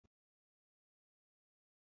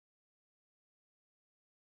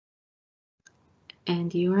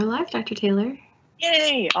And you are live, Dr. Taylor.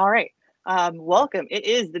 Yay! All right. Welcome. It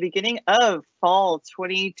is the beginning of fall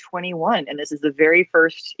 2021, and this is the very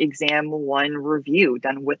first Exam 1 review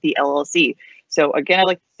done with the LLC. So again, I'd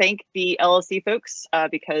like to thank the LLC folks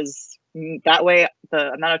because that way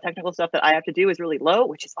the amount of technical stuff that I have to do is really low,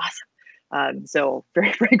 which is awesome. So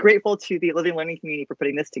very, very grateful to the Living Learning community for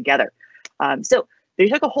putting this together. So they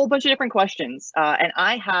took a whole bunch of different questions, and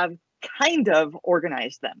I have kind of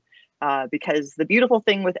organized them. Because the beautiful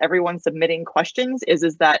thing with everyone submitting questions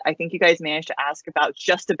is that I think you guys managed to ask about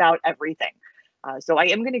just about everything. So I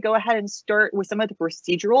am going to go ahead and start with some of the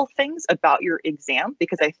procedural things about your exam,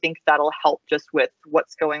 because I think that'll help just with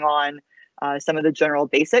what's going on, some of the general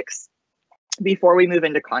basics before we move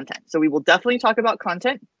into content. So we will definitely talk about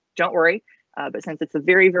content, don't worry. But since it's the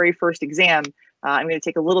very, very first exam, I'm going to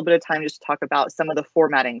take a little bit of time just to talk about some of the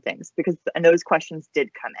formatting things, and those questions did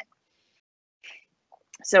come in.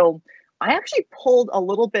 So I actually pulled a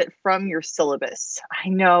little bit from your syllabus. I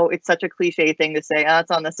know it's such a cliche thing to say,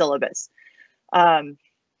 it's on the syllabus.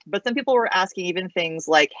 But some people were asking even things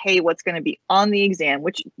like, hey, what's going to be on the exam,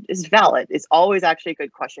 which is valid. It's always actually a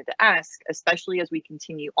good question to ask, especially as we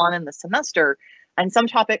continue on in the semester. And some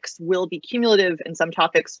topics will be cumulative and some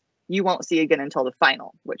topics you won't see again until the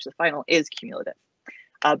final, which the final is cumulative.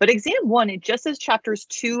 But exam 1, it just says chapters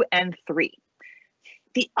 2 and 3.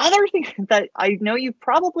 The other thing that I know you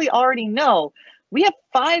probably already know, we have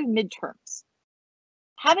 5 midterms.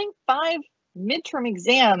 Having 5 midterm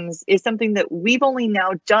exams is something that we've only now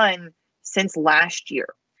done since last year.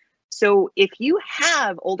 So if you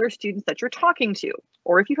have older students that you're talking to,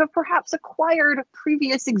 or if you have perhaps acquired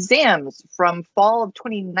previous exams from fall of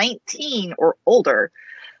 2019 or older,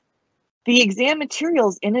 the exam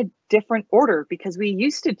material's in a different order because we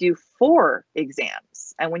used to do 4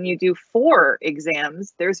 exams. And when you do 4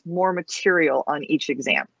 exams, there's more material on each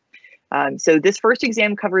exam. So this first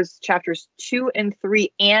exam covers chapters 2 and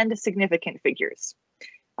 3 and significant figures.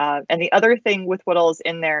 And the other thing with what all is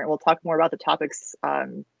in there, and we'll talk more about the topics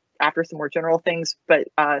after some more general things, but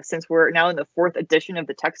since we're now in the 4th edition of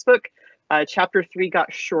the textbook, chapter 3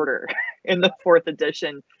 got shorter in the 4th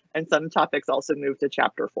edition, and some topics also moved to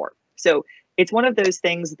chapter 4. So it's one of those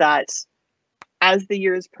things that as the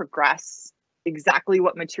years progress, exactly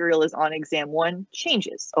what material is on exam 1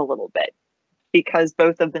 changes a little bit because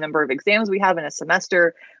both of the number of exams we have in a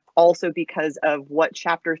semester, also because of what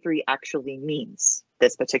chapter 3 actually means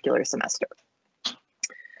this particular semester.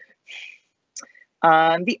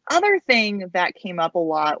 The other thing that came up a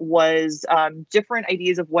lot was different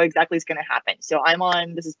ideas of what exactly is going to happen. So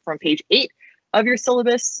this is from page 8 of your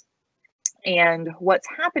syllabus. And what's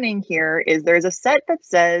happening here is there's a set that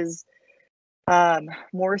says,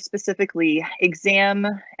 more specifically, exam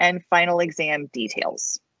and final exam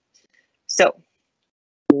details. So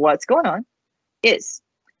what's going on is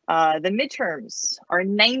the midterms are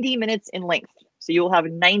 90 minutes in length. So you will have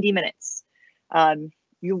 90 minutes.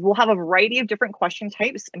 You will have a variety of different question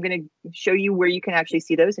types. I'm going to show you where you can actually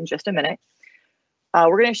see those in just a minute.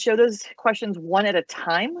 We're going to show those questions one at a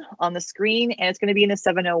time on the screen, and it's going to be in the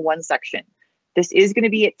 701 section. This is going to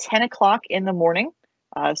be at 10 o'clock in the morning,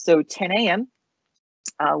 so 10 a.m.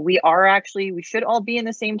 We should all be in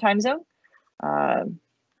the same time zone.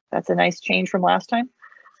 That's a nice change from last time.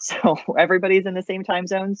 So everybody's in the same time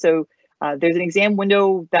zone. So there's an exam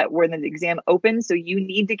window when the exam opens, so you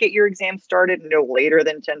need to get your exam started no later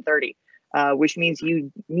than 10:30, which means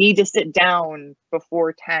you need to sit down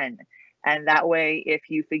before 10. And that way,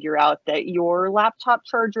 if you figure out that your laptop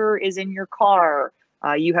charger is in your car,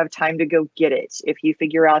 you have time to go get it. If you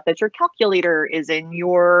figure out that your calculator is in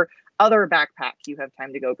your other backpack, you have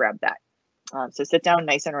time to go grab that. So sit down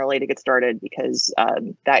nice and early to get started because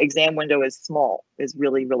that exam window is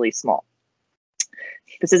really, really small.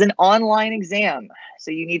 This is an online exam,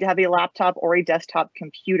 so you need to have a laptop or a desktop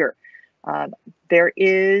computer. There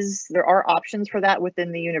are options for that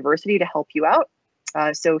within the university to help you out.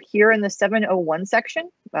 So here in the 701 section,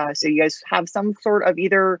 so you guys have some sort of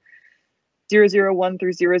either 001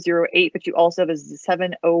 through 008, but you also have a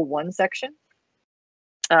 701 section.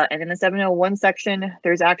 And in the 701 section,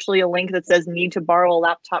 there's actually a link that says need to borrow a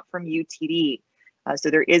laptop from UTD. So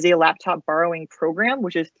there is a laptop borrowing program,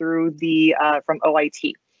 which is through from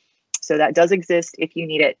OIT. So that does exist if you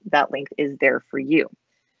need it. That link is there for you.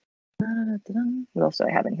 What else do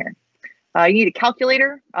I have in here? You need a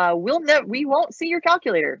calculator. We won't see your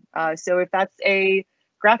calculator. So if that's a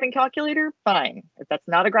graphing calculator, fine. If that's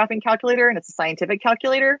not a graphing calculator and it's a scientific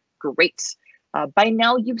calculator, great. By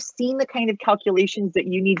now you've seen the kind of calculations that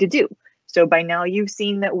you need to do. So by now you've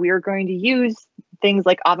seen that we're going to use things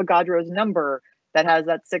like Avogadro's number that has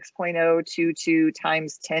that 6.022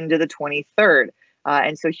 times 10 to the 23rd.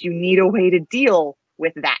 And so you need a way to deal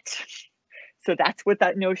with that. So that's what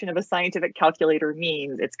that notion of a scientific calculator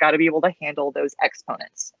means. It's got to be able to handle those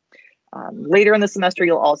exponents. Later in the semester,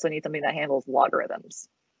 you'll also need something that handles logarithms.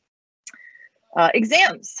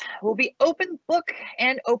 Exams will be open book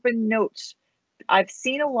and open notes. I've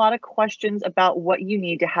seen a lot of questions about what you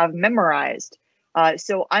need to have memorized.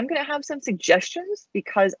 So I'm going to have some suggestions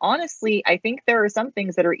because honestly, I think there are some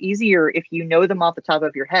things that are easier if you know them off the top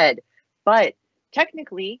of your head. But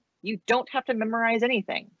technically, you don't have to memorize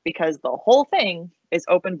anything because the whole thing is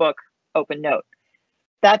open book, open note.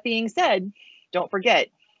 That being said, don't forget,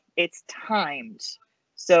 it's timed.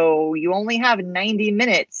 So you only have 90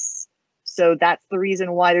 minutes. So that's the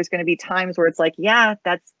reason why there's going to be times where it's like, yeah,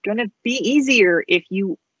 that's going to be easier if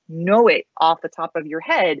you know it off the top of your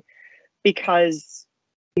head, because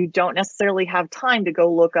you don't necessarily have time to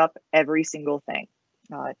go look up every single thing.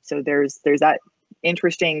 So there's that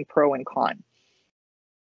interesting pro and con.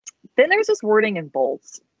 Then there's this wording in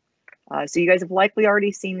bolds. So you guys have likely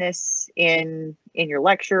already seen this in your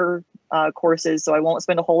lecture courses, so I won't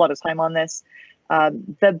spend a whole lot of time on this.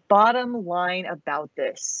 The bottom line about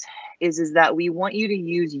this is that we want you to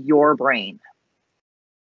use your brain.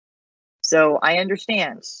 So I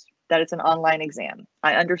understand that it's an online exam.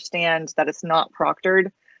 I understand that it's not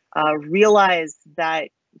proctored. Realize that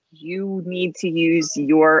you need to use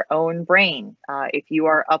your own brain. If you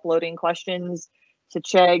are uploading questions to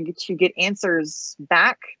Chegg to get answers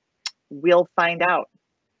back, we'll find out.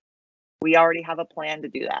 We already have a plan to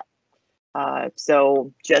do that.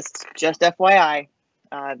 So just FYI,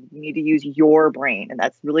 you need to use your brain, and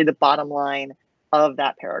that's really the bottom line of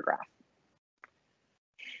that paragraph.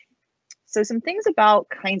 So some things about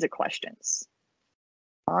kinds of questions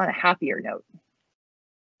on a happier note.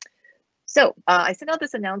 So I sent out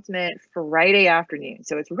this announcement Friday afternoon,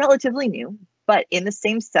 so it's relatively new, but in the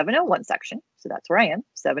same 701 section, so that's where I am,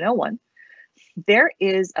 701, there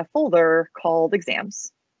is a folder called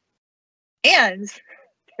exams. And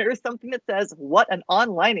there's something that says what an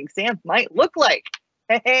online exam might look like.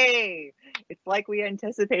 Hey, it's like we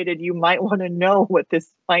anticipated you might want to know what this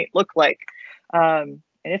might look like. And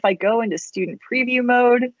if I go into student preview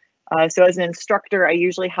mode, so as an instructor, I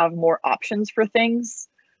usually have more options for things.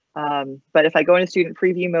 But if I go into student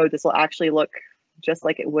preview mode, this will actually look just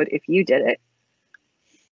like it would if you did it.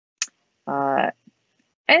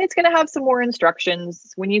 And it's going to have some more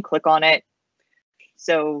instructions when you click on it.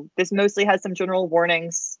 So this mostly has some general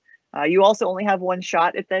warnings. You also only have one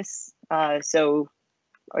shot at this. So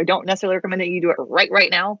I don't necessarily recommend that you do it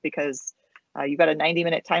right now because you've got a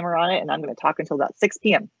 90-minute timer on it, and I'm going to talk until about 6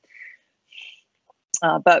 p.m.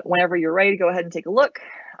 But whenever you're ready to go ahead and take a look,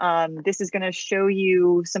 this is going to show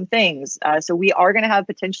you some things. So we are going to have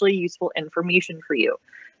potentially useful information for you.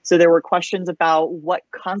 So there were questions about what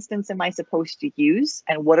constants am I supposed to use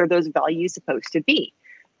and what are those values supposed to be?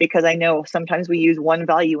 Because I know sometimes we use one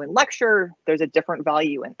value in lecture, there's a different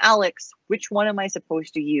value in ALEX. Which one am I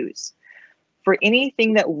supposed to use? For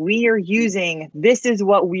anything that we are using, this is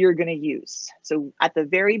what we are going to use. So at the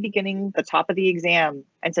very beginning, the top of the exam,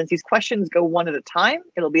 and since these questions go one at a time,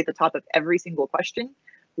 it'll be at the top of every single question.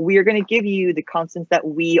 We are going to give you the constants that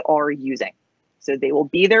we are using. So they will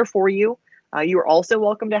be there for you. You are also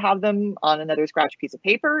welcome to have them on another scratch piece of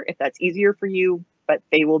paper if that's easier for you, but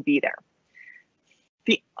they will be there.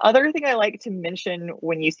 The other thing I like to mention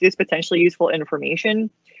when you see this potentially useful information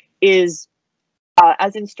is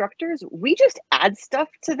as instructors, we just add stuff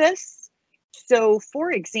to this. So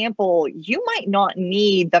for example, you might not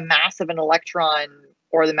need the mass of an electron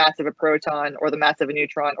or the mass of a proton or the mass of a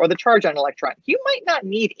neutron or the charge on an electron. You might not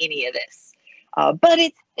need any of this, but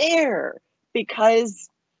it's there because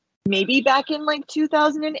maybe back in like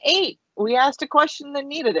 2008, we asked a question that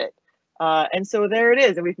needed it. And so there it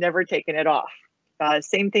is, and we've never taken it off.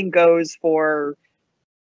 Same thing goes for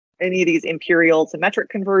any of these imperial to metric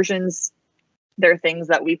conversions. They're things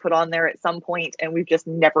that we put on there at some point and we've just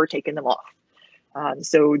never taken them off.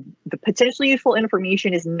 So the potentially useful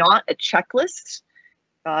information is not a checklist.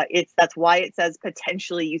 That's why it says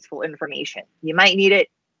potentially useful information. You might need it,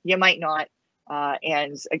 you might not.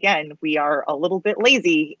 And again, we are a little bit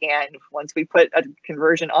lazy, and once we put a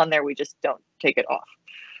conversion on there, we just don't take it off.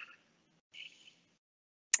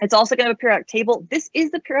 It's also going to have a periodic table. This is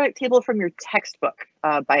the periodic table from your textbook,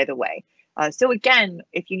 by the way. So again,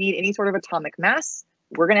 if you need any sort of atomic mass,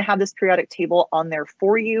 we're going to have this periodic table on there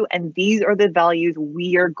for you, and these are the values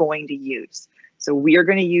we are going to use. So we are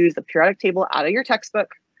going to use the periodic table out of your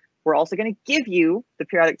textbook. We're also going to give you the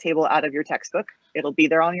periodic table out of your textbook. It'll be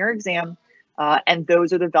there on your exam, and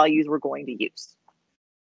those are the values we're going to use.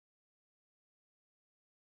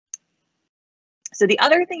 So the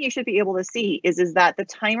other thing you should be able to see is that the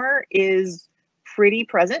timer is pretty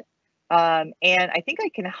present. And I think I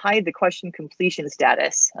can hide the question completion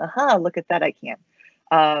status. Aha, look at that, I can.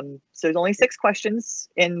 So there's only 6 questions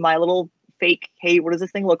in my little fake, hey, what does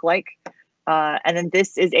this thing look like? And then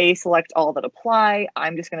this is a select all that apply.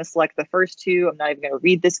 I'm just going to select the first 2. I'm not even going to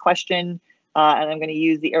read this question. And I'm going to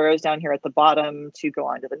use the arrows down here at the bottom to go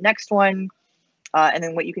on to the next one. And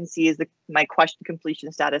then what you can see is my question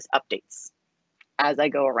completion status updates as I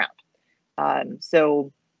go around.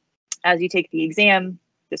 So as you take the exam,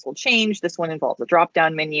 this will change. This one involves a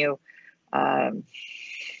drop-down menu. But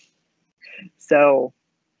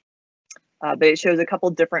it shows a couple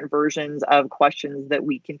different versions of questions that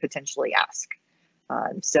we can potentially ask.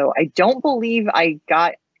 So I don't believe I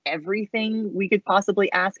got everything we could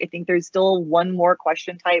possibly ask. I think there's still 1 more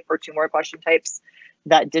question type or 2 more question types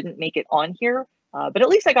that didn't make it on here. But at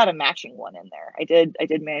least I got a matching one in there. I did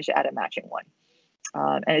manage to add a matching one.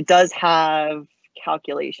 And it does have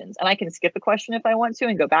calculations. And I can skip a question if I want to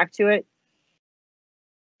and go back to it.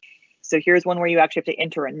 So here's one where you actually have to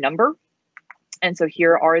enter a number. And so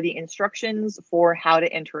here are the instructions for how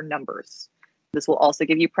to enter numbers. This will also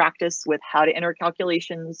give you practice with how to enter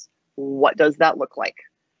calculations. What does that look like?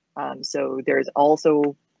 So there's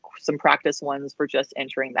also some practice ones for just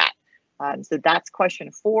entering that. So that's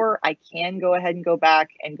question 4. I can go ahead and go back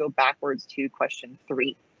and go backwards to question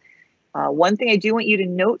 3. One thing I do want you to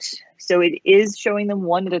note, so it is showing them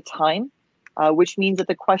one at a time, which means that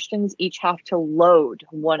the questions each have to load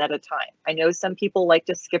one at a time. I know some people like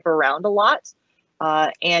to skip around a lot,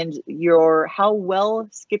 and how well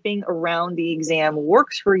skipping around the exam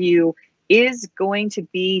works for you is going to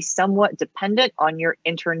be somewhat dependent on your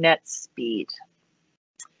internet speed.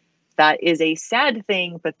 That is a sad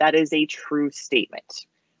thing, but that is a true statement.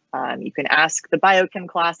 You can ask the biochem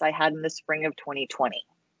class I had in the spring of 2020,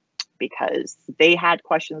 because they had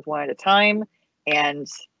questions one at a time and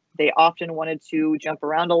they often wanted to jump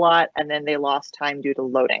around a lot, and then they lost time due to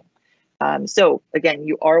loading. So again,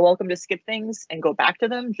 you are welcome to skip things and go back to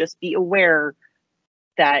them. Just be aware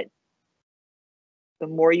that the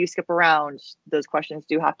more you skip around, those questions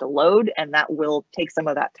do have to load, and that will take some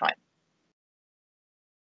of that time.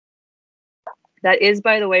 That is,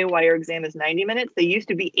 by the way, why your exam is 90 minutes. They used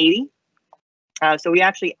to be 80. So we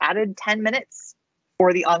actually added 10 minutes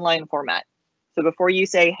for the online format. So before you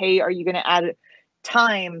say, hey, are you going to add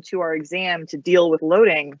time to our exam to deal with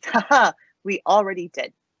loading? We already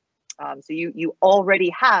did. So you already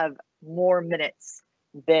have more minutes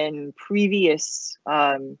than previous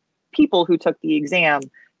people who took the exam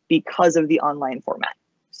because of the online format.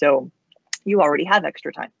 So you already have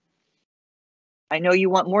extra time. I know you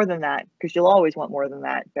want more than that, because you'll always want more than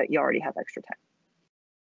that, but you already have extra time.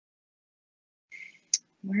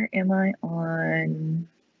 Where am I on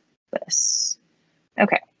this?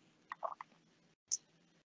 Okay.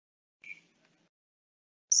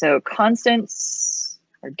 So constants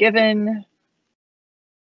are given.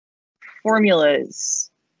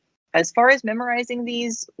 Formulas. As far as memorizing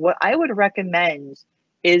these, what I would recommend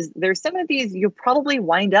is there's some of these you'll probably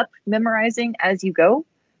wind up memorizing as you go.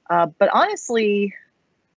 But honestly,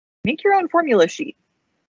 make your own formula sheet.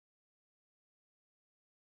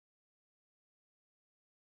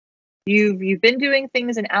 You've been doing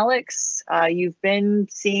things in Alex. You've been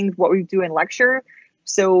seeing what we do in lecture.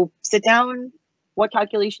 So sit down. What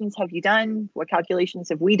calculations have you done? What calculations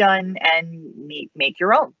have we done? And make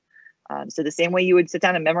your own. So the same way you would sit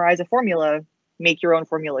down and memorize a formula, make your own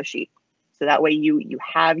formula sheet. So that way you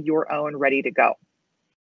have your own ready to go.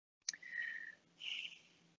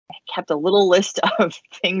 I kept a little list of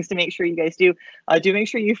things to make sure you guys do. Do make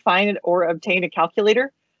sure you find or obtain a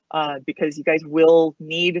calculator, because you guys will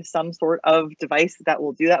need some sort of device that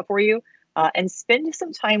will do that for you. And spend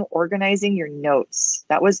some time organizing your notes.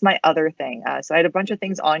 That was my other thing. So I had a bunch of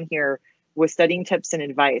things on here with studying tips and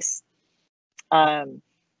advice.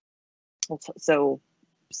 So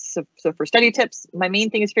for study tips, my main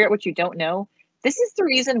thing is figure out what you don't know. This is the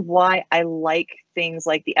reason why I like things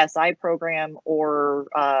like the SI program or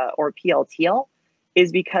PLTL,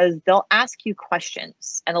 is because they'll ask you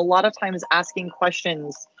questions. And a lot of times asking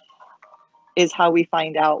questions is how we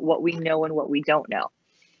find out what we know and what we don't know.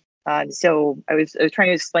 So I was trying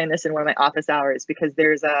to explain this in one of my office hours, because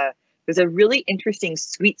there's a really interesting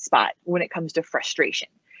sweet spot when it comes to frustration.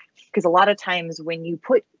 Because a lot of times when you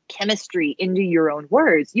put chemistry into your own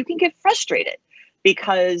words, you can get frustrated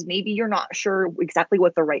because maybe you're not sure exactly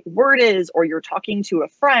what the right word is, or you're talking to a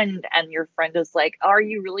friend and your friend is like, are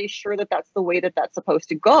you really sure that that's the way that that's supposed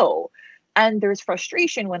to go? And there's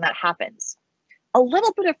frustration when that happens. A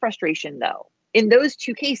little bit of frustration though in those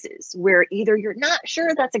two cases where either you're not sure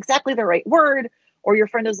that's exactly the right word, or your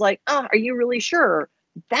friend is like, oh, are you really sure?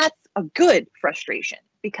 That's a good frustration,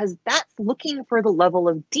 because that's looking for the level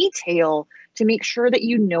of detail to make sure that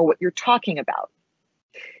you know what you're talking about.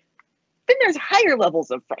 Then there's higher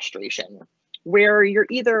levels of frustration where you're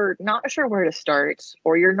either not sure where to start,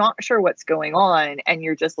 or you're not sure what's going on, and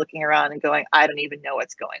you're just looking around and going, I don't even know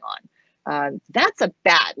what's going on. That's a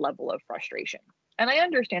bad level of frustration. And I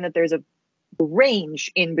understand that there's a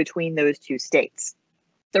range in between those two states.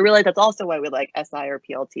 So really, that's also why we like SI or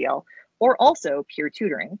PLTL, or also peer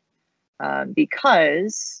tutoring,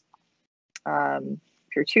 because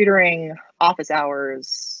peer tutoring, office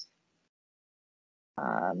hours,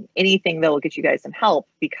 anything that will get you guys some help,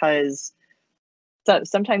 because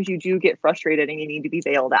sometimes you do get frustrated and you need to be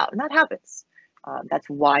bailed out, and that happens. That's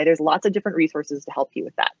why there's lots of different resources to help you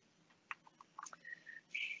with that.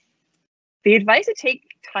 The advice to take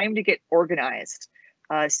time to get organized.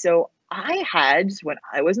 So I had, when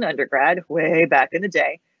I was an undergrad, way back in the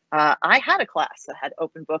day, I had a class that had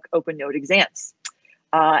open book, open note exams.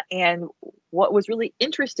 And what was really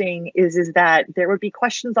interesting is that there would be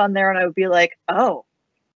questions on there and I would be like, oh,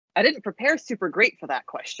 I didn't prepare super great for that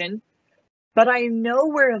question, but I know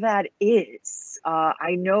where that is.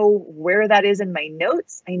 I know where that is in my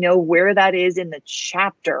notes. I know where that is in the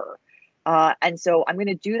chapter. And so I'm going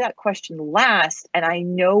to do that question last, and I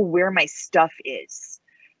know where my stuff is.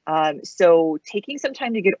 So taking some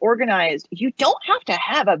time to get organized, you don't have to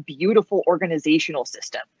have a beautiful organizational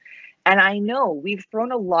system. And I know we've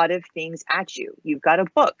thrown a lot of things at you. You've got a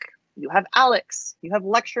book, you have Alex, you have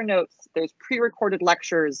lecture notes, there's pre-recorded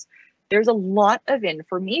lectures. There's a lot of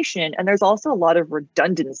information, and there's also a lot of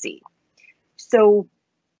redundancy. So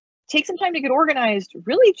take some time to get organized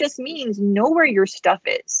really just means know where your stuff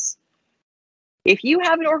is. If you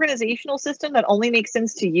have an organizational system that only makes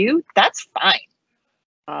sense to you, that's fine.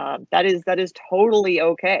 That is totally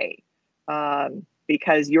okay,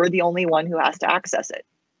 because you're the only one who has to access it.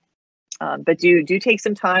 But do take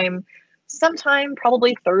some time, sometime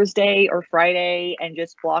probably Thursday or Friday, and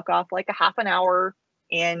just block off like a half an hour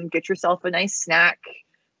and get yourself a nice snack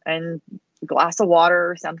and a glass of water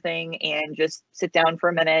or something, and just sit down for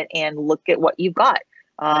a minute and look at what you've got.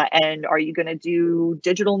 And are you going to do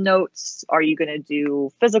digital notes? Are you going to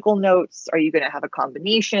do physical notes? Are you going to have a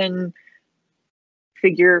combination?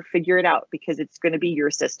 Figure it out, because it's going to be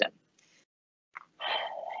your system.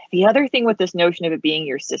 The other thing with this notion of it being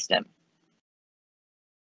your system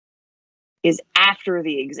is after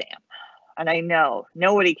the exam. And I know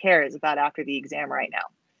nobody cares about after the exam right now,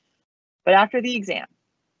 but after the exam,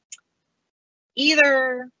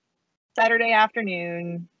 either Saturday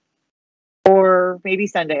afternoon or maybe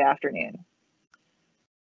Sunday afternoon,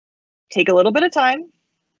 take a little bit of time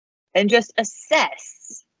and just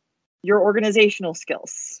assess your organizational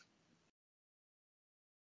skills.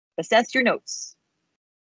 Assess your notes.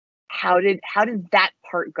 How did that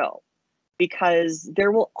part go? Because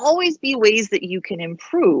there will always be ways that you can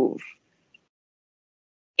improve.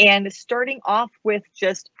 And starting off with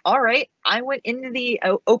just, all right, I went into the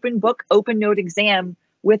open book, open note exam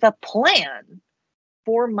with a plan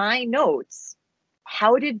for my notes.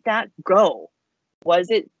 How did that go? Was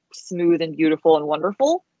it smooth and beautiful and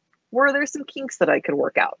wonderful? Were there some kinks that I could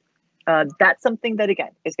work out? That's something that,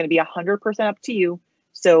 again, is going to be 100% up to you.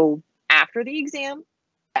 So after the exam,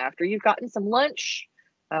 after you've gotten some lunch,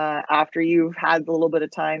 after you've had a little bit of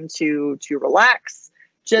time to relax,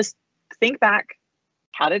 just think back.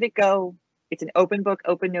 How did it go? It's an open book,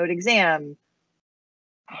 open note exam.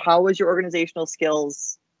 How was your organizational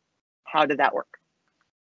skills? How did that work?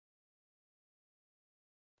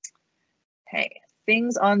 Okay,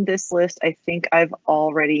 things on this list I think I've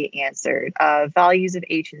already answered. Values of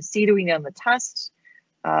H and C, do we know on the test?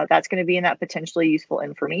 That's going to be in that potentially useful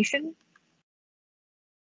information.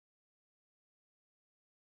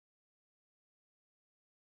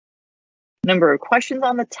 Number of questions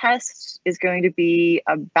on the test is going to be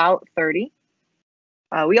about 30.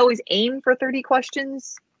 We always aim for 30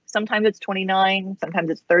 questions. Sometimes it's 29, sometimes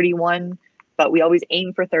it's 31, but we always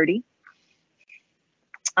aim for 30.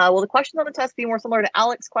 Will the questions on the test be more similar to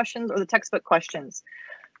Alex's questions or the textbook questions?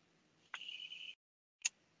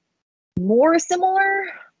 More similar,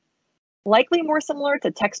 likely more similar to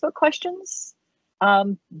textbook questions,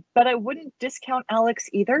 but I wouldn't discount Alex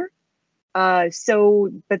either.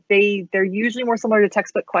 But they're usually more similar to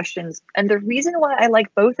textbook questions. And the reason why I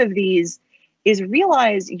like both of these is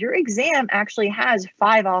realize your exam actually has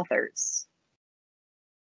 5 authors.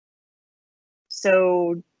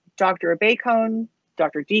 So Dr. Abacone,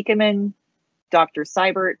 Dr. Deaconman, Dr.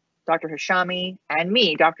 Seibert, Dr. Hashami, and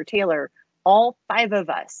me, Dr. Taylor, all 5 of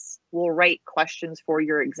us will write questions for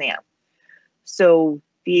your exam. So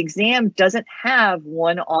the exam doesn't have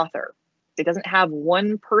one author. It doesn't have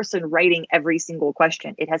one person writing every single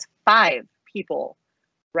question. It has 5 people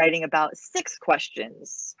writing about 6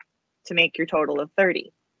 questions to make your total of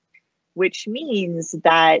 30, which means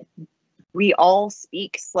that we all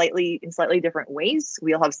speak in slightly different ways.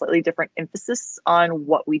 We all have slightly different emphasis on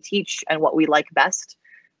what we teach and what we like best.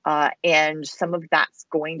 And some of that's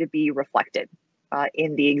going to be reflected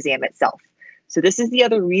in the exam itself. So this is the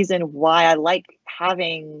other reason why I like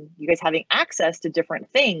you guys having access to different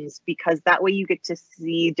things, because that way you get to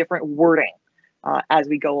see different wording as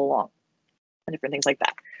we go along and different things like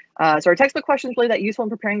that. So our textbook questions really that useful in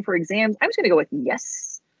preparing for exams? I'm just going to go with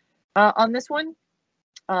yes on this one.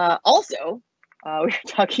 Also, we were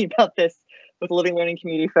talking about this with Living Learning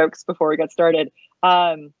Community folks before we got started.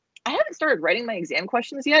 I haven't started writing my exam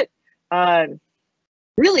questions yet.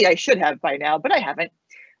 Really, I should have by now, but I haven't.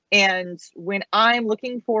 And when I'm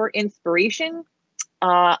looking for inspiration,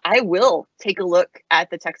 I will take a look at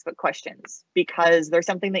the textbook questions, because there's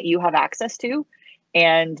something that you have access to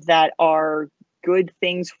and that are good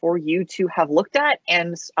things for you to have looked at.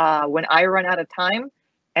 And when I run out of time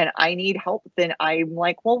and I need help, then I'm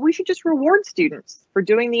like, well, we should just reward students for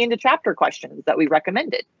doing the end of chapter questions that we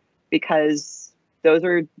recommended, because those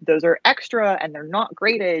are extra and they're not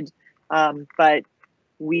graded, but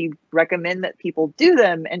we recommend that people do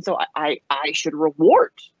them. And so I should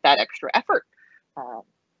reward that extra effort.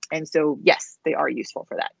 And so, yes, they are useful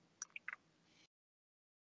for that.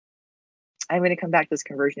 I'm going to come back to this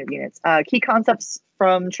conversion of units. Key concepts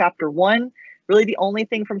from chapter 1. Really, the only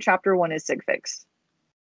thing from chapter 1 is sig figs.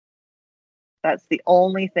 That's the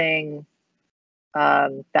only thing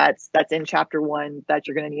that's in chapter 1 that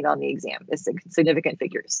you're going to need on the exam is significant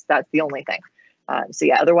figures. That's the only thing. So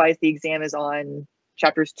yeah, otherwise the exam is on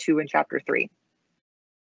chapters 2 and chapter 3.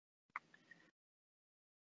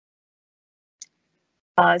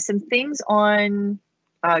 Some things on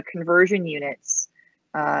conversion units.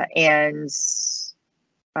 Okay,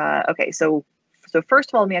 so first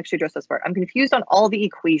of all, let me actually address this part. I'm confused on all the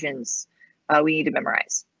equations we need to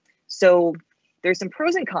memorize. So there's some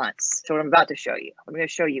pros and cons to what I'm about to show you. I'm going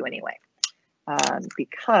to show you anyway,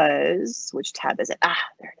 because, which tab is it?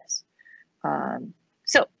 There it is.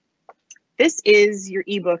 So this is your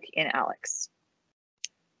ebook in ALEKS.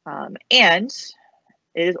 And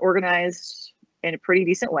it is organized in a pretty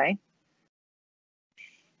decent way.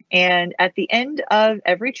 And at the end of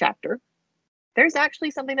every chapter, there's actually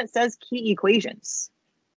something that says key equations.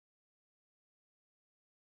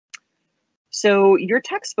 So your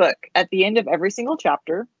textbook at the end of every single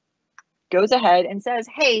chapter goes ahead and says,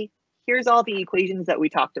 hey, here's all the equations that we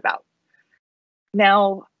talked about.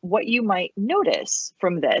 Now, what you might notice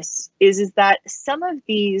from this is that some of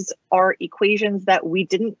these are equations that we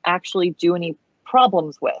didn't actually do any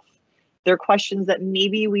problems with. They're questions that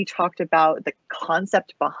maybe we talked about the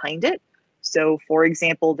concept behind it. So for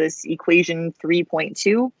example, this equation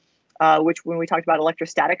 3.2, which when we talked about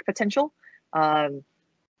electrostatic potential,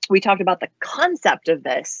 we talked about the concept of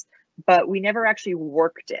this, but we never actually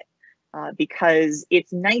worked it because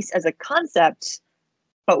it's nice as a concept,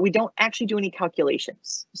 but we don't actually do any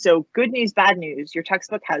calculations. So good news, bad news, your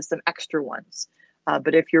textbook has some extra ones.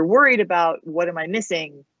 But if you're worried about what am I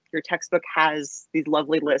missing, your textbook has these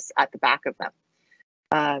lovely lists at the back of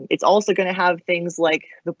them. It's also going to have things like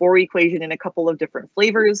the Bohr equation in a couple of different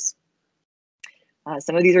flavors.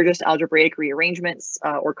 Some of these are just algebraic rearrangements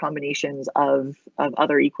or combinations of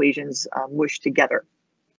other equations mushed together.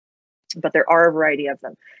 But there are a variety of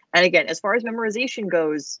them. And again, as far as memorization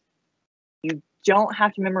goes, you don't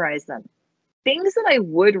have to memorize them. Things that I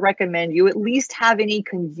would recommend you at least have in a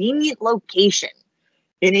convenient location,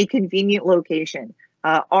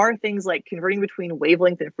 are things like converting between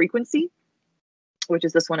wavelength and frequency, which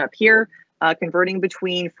is this one up here, converting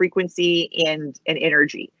between frequency and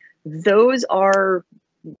energy. Those are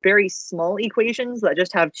very small equations that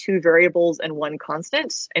just have 2 variables and 1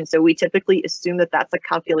 constant. And so we typically assume that that's a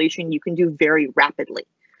calculation you can do very rapidly,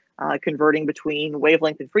 converting between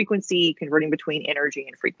wavelength and frequency, converting between energy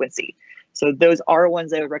and frequency. So those are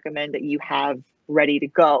ones I would recommend that you have ready to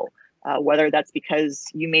go, whether that's because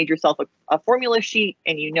you made yourself a formula sheet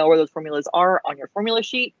and you know where those formulas are on your formula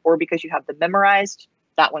sheet, or because you have them memorized.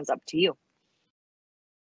 That one's up to you.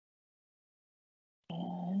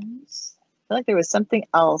 And I feel like there was something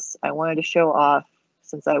else I wanted to show off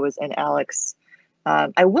since I was in ALEKS.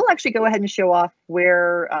 I will actually go ahead and show off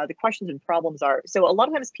where the questions and problems are. So a lot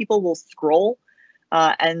of times people will scroll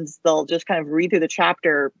and they'll just kind of read through the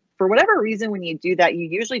chapter. For whatever reason, when you do that, you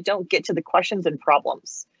usually don't get to the questions and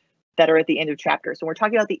problems that are at the end of chapter. So when we're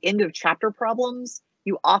talking about the end of chapter problems,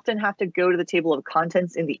 you often have to go to the table of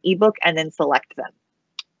contents in the ebook and then select them.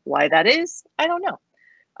 Why that is, I don't know.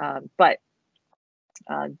 But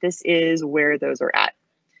this is where those are at.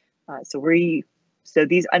 So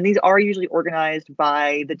these are usually organized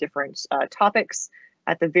by the different topics.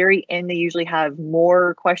 At the very end, they usually have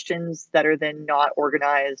more questions that are then not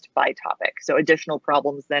organized by topic. So additional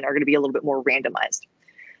problems then are going to be a little bit more randomized.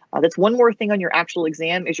 That's one more thing on your actual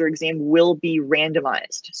exam is your exam will be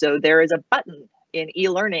randomized. So there is a button in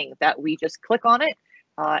e-learning that we just click on it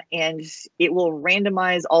and it will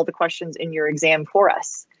randomize all the questions in your exam for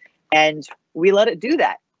us. And we let it do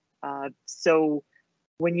that. So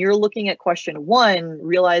when you're looking at question 1,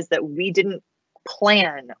 realize that we didn't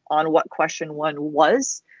plan on what question 1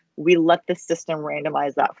 was. We let the system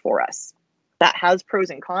randomize that for us. That has pros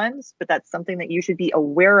and cons, but that's something that you should be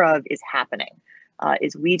aware of is happening.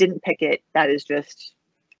 Is we didn't pick it. That is just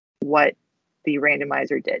what the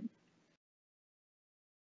randomizer did.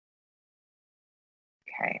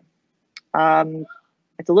 Okay.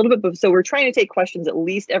 It's a little bit, so we're trying to take questions at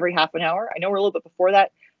least every half an hour. I know we're a little bit before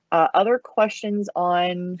that. Other questions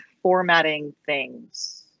on formatting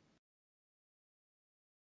things?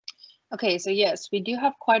 Okay, so yes, we do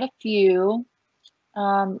have quite a few.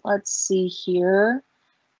 Let's see here.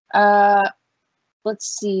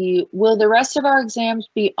 Let's see, will the rest of our exams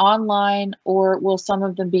be online or will some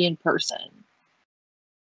of them be in person?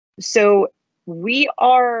 So we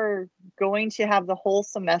are going to have the whole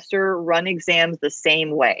semester run exams the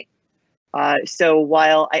same way. So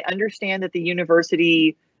while I understand that the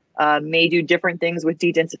university may do different things with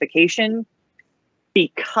dedensification,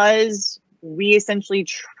 because we essentially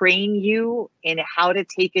train you in how to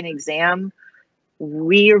take an exam,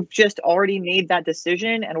 we've just already made that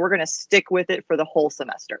decision and we're going to stick with it for the whole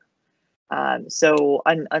semester. So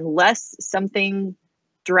unless something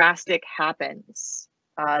drastic happens,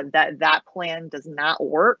 that plan does not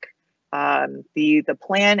work. The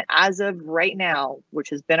plan as of right now, which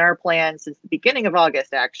has been our plan since the beginning of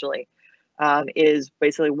August, actually, is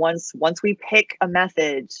basically once we pick a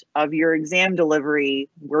method of your exam delivery,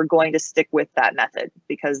 we're going to stick with that method,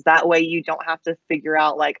 because that way you don't have to figure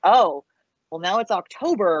out like, oh, well, now it's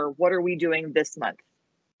October, what are we doing this month?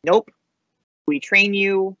 Nope. We train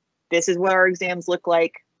you. This is what our exams look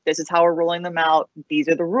like. This is how we're rolling them out. These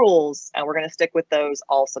are the rules, and we're going to stick with those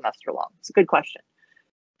all semester long. It's a good question.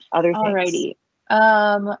 Other things?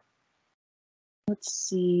 Alrighty. Let's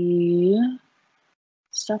see.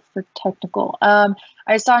 Stuff for technical.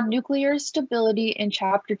 I saw nuclear stability in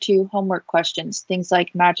chapter 2 homework questions, things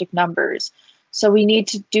like magic numbers. So do we need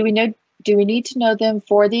to know them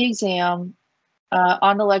for the exam?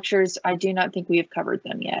 On the lectures, I do not think we have covered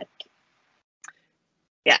them yet.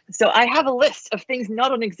 Yeah, so I have a list of things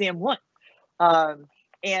not on exam 1.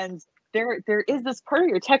 And there is this part of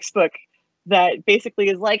your textbook that basically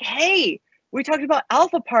is like, hey, we talked about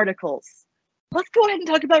alpha particles. Let's go ahead and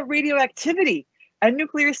talk about radioactivity and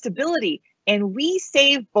nuclear stability. And we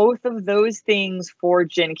save both of those things for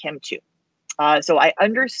Gen Chem 2. So I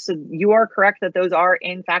understood, you are correct that those are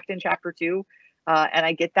in fact in chapter 2. And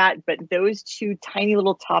I get that, but those 2 tiny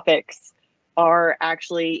little topics are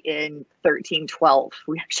actually in 13-12.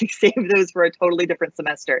 We actually saved those for a totally different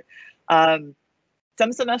semester. Some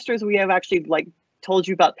semesters we have actually like told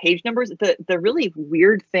you about page numbers. The really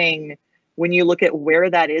weird thing when you look at where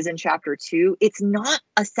that is in chapter 2, it's not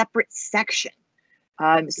a separate section.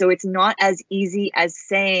 So it's not as easy as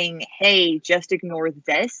saying, hey, just ignore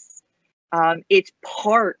this. It's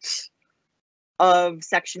part of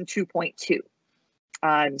section 2.2.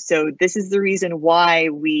 So this is the reason why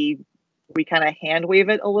we kind of hand wave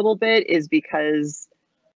it a little bit, is because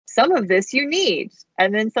some of this you need,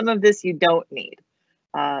 and then some of this you don't need.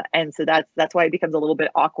 And so that's why it becomes a little bit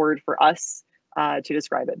awkward for us to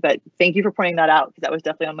describe it. But thank you for pointing that out, because that was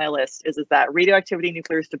definitely on my list, is that radioactivity,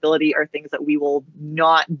 nuclear stability are things that we will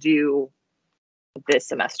not do this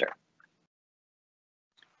semester.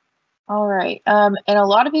 All right. And a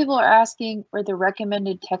lot of people are asking where the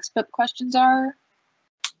recommended textbook questions are,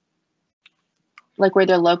 like where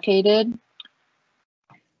they're located.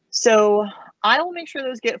 So I will make sure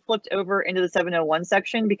those get flipped over into the 701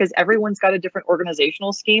 section, because everyone's got a different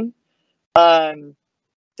organizational scheme.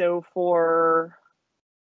 So for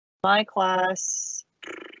my class,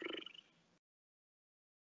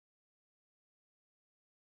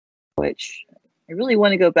 which I really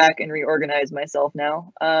want to go back and reorganize myself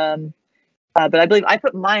now. But I believe I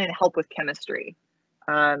put mine in help with chemistry,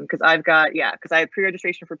 because I have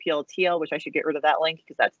pre-registration for PLTL, which I should get rid of that link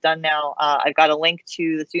because that's done now. I've got a link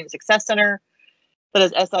to the Student Success Center, that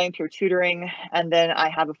has SI and peer tutoring. And then I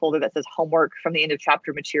have a folder that says homework from the end of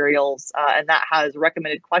chapter materials. And that has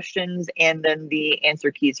recommended questions and then the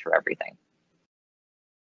answer keys for everything.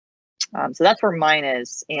 So that's where mine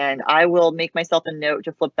is. And I will make myself a note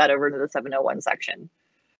to flip that over to the 701 section.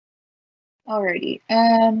 Alrighty.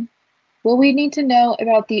 Will we need to know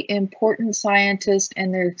about the important scientists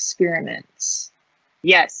and their experiments?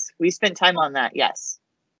 Yes, we spent time on that. Yes.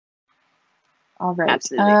 All right.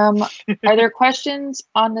 Absolutely. Are there questions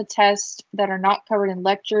on the test that are not covered in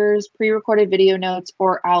lectures, pre-recorded video notes,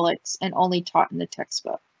 or ALEKS and only taught in the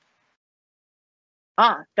textbook?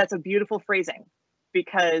 Ah, that's a beautiful phrasing,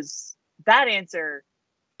 because that answer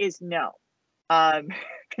is no.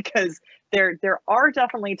 Because there are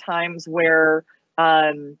definitely times where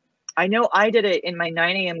I know I did it in my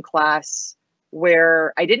 9 a.m. class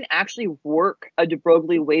where I didn't actually work a de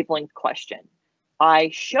Broglie wavelength question. I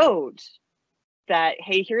showed that,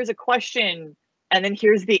 hey, here's a question, and then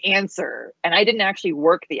here's the answer. And I didn't actually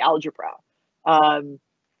work the algebra.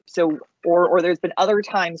 Or there's been other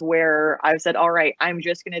times where I've said, all right, I'm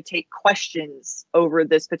just going to take questions over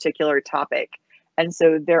this particular topic. And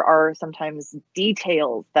so there are sometimes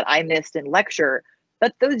details that I missed in lecture,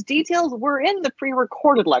 but those details were in the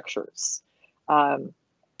pre-recorded lectures.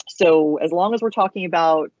 So as long as we're talking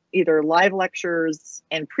about either live lectures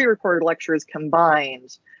and pre-recorded lectures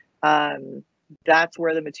combined, that's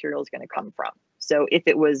where the material is going to come from. So if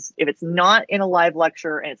it's not in a live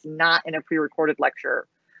lecture and it's not in a pre-recorded lecture,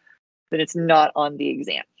 then it's not on the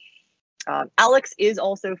exam. ALEKS is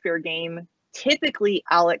also fair game. Typically,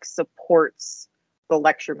 ALEKS supports the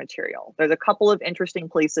lecture material. There's a couple of interesting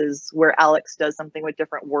places where ALEKS does something with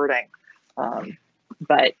different wording.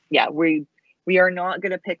 But yeah, we are not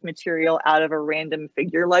going to pick material out of a random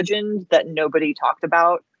figure legend that nobody talked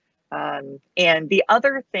about. And the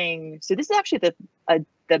other thing, so this is actually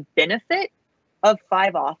the benefit of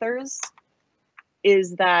 5 authors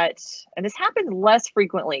is that, and this happens less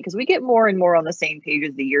frequently because we get more and more on the same page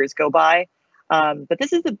as the years go by. But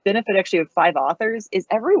this is the benefit actually of 5 authors is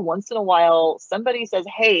every once in a while, somebody says,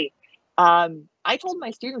 hey, I told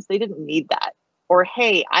my students they didn't need that. Or,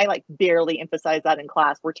 hey, I like barely emphasize that in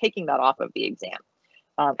class. We're taking that off of the exam.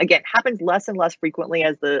 Again, happens less and less frequently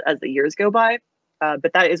as the years go by.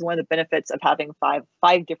 But that is one of the benefits of having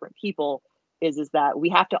five different people is that we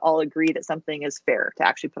have to all agree that something is fair to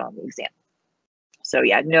actually put on the exam. So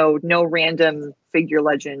yeah, no random figure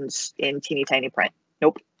legends in teeny tiny print.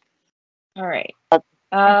 Nope. All right.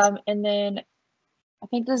 And then I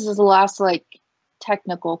think this is the last like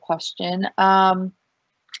technical question.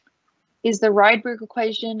 Is the Rydberg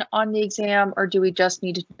equation on the exam, or do we just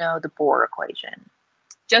need to know the Bohr equation?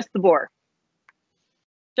 Just the Bohr.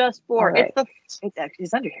 Just Bohr. Right.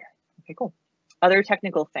 It's under here. Okay, cool. Other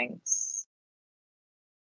technical things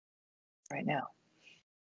right now.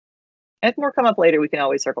 If more come up later, we can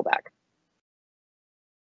always circle back.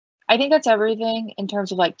 I think that's everything in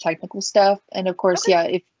terms of like technical stuff. And of course, okay. Yeah,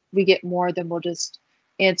 if we get more, then we'll just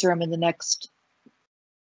answer them in the next.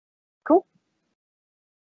 Cool.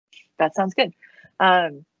 That sounds good.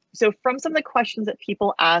 So from some of the questions that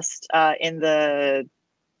people asked in the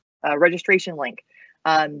registration link,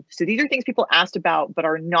 so these are things people asked about but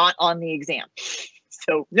are not on the exam.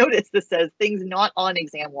 So notice this says things not on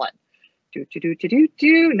exam 1.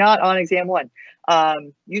 Not on exam 1.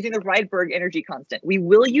 Using the Rydberg energy constant. We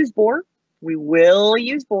will use Bohr.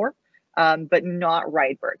 But not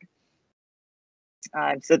Rydberg.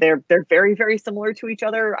 So they're very, very similar to each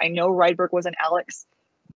other. I know Rydberg was an ALEKS.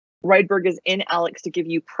 Rydberg is in ALEKS to give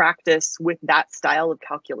you practice with that style of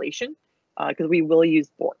calculation because we will use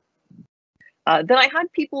Bohr. Then I had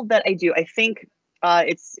people that I think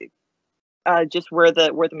it's just where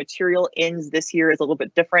the material ends this year is a little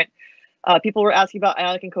bit different. People were asking about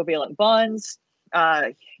ionic and covalent bonds.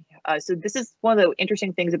 So this is one of the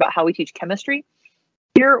interesting things about how we teach chemistry.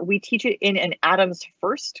 Here we teach it in an atoms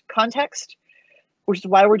first context, which is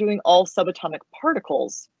why we're doing all subatomic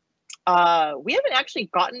particles. We haven't actually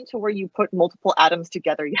gotten to where you put multiple atoms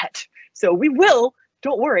together yet. So we will,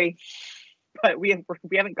 don't worry, but we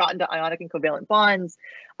haven't gotten to ionic and covalent bonds.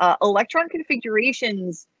 Electron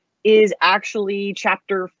configurations is actually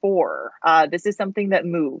chapter 4. This is something that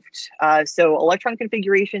moved. So electron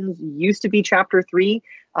configurations used to be chapter 3.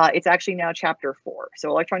 It's actually now chapter 4. So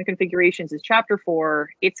electron configurations is chapter 4.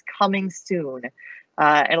 It's coming soon.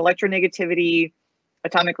 And electronegativity,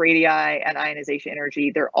 atomic radii, and ionization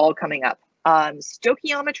energy, they're all coming up.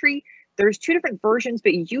 Stoichiometry, there's 2 different versions,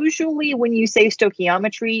 but usually when you say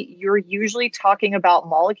stoichiometry, you're usually talking about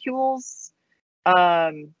molecules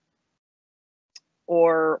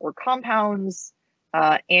or compounds.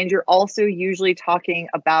 And you're also usually talking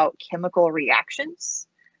about chemical reactions,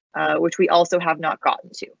 which we also have not gotten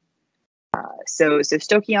to. So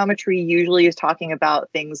stoichiometry usually is talking about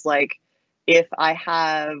things like, if I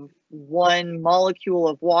have one molecule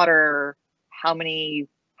of water, how many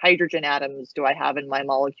hydrogen atoms do I have in my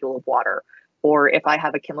molecule of water? Or if I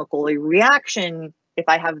have a chemical reaction, if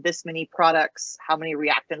I have this many products, how many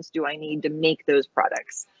reactants do I need to make those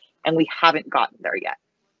products? And we haven't gotten there yet.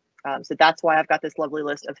 So that's why I've got this lovely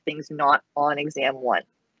list of things not on exam 1.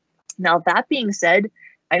 Now, that being said,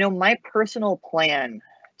 I know my personal plan,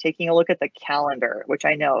 taking a look at the calendar, which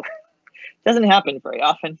I know doesn't happen very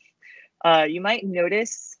often, you might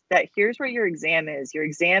notice that here's where your exam is. Your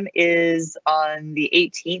exam is on the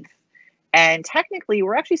 18th. And technically,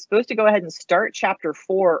 we're actually supposed to go ahead and start chapter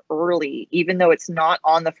 4 early, even though it's not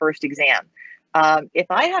on the first exam. If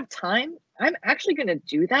I have time, I'm actually going to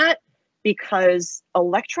do that, because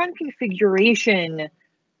electron configuration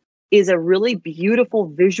is a really beautiful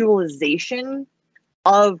visualization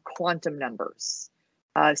of quantum numbers.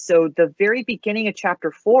 So the very beginning of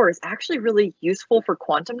chapter 4 is actually really useful for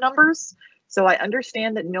quantum numbers. So I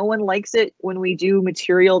understand that no one likes it when we do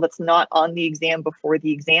material that's not on the exam before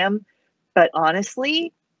the exam. But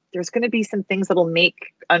honestly, there's going to be some things that'll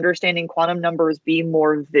make understanding quantum numbers be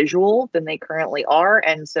more visual than they currently are.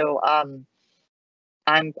 And so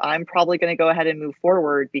I'm probably going to go ahead and move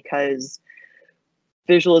forward, because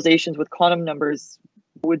visualizations with quantum numbers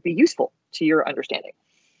would be useful to your understanding.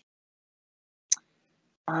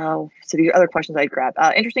 So the other questions I'd grab,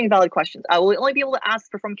 interesting and valid questions. I will only be able to ask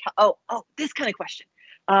to perform, this kind of question.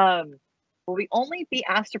 Will we only be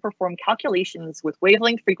asked to perform calculations with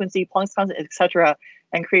wavelength, frequency, Planck's constant, etc.,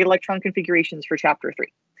 and create electron configurations for chapter 3?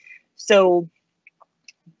 So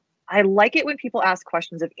I like it when people ask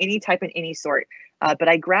questions of any type and any sort, but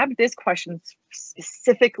I grabbed this question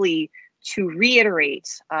specifically to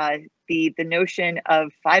reiterate the notion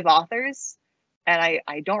of 5 authors. And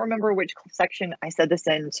I don't remember which section I said this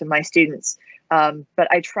in to my students, but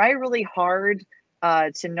I try really hard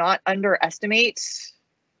to not underestimate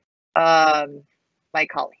my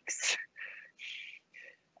colleagues.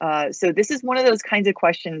 So this is one of those kinds of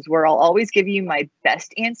questions where I'll always give you my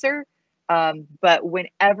best answer, but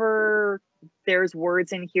whenever there's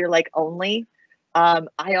words in here like only,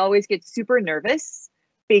 I always get super nervous,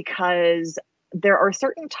 because there are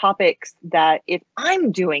certain topics that if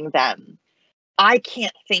I'm doing them, I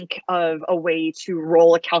can't think of a way to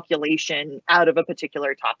roll a calculation out of a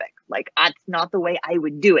particular topic. Like, that's not the way I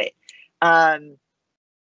would do it.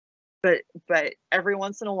 But every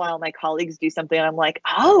once in a while, my colleagues do something and I'm like,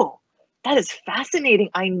 oh, that is fascinating.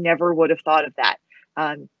 I never would have thought of that.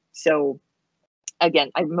 So again,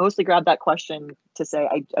 I mostly grabbed that question to say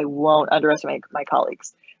I won't underestimate my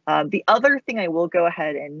colleagues. The other thing I will go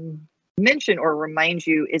ahead and mention or remind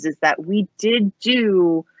you is that we did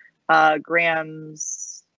do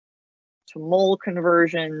grams to mole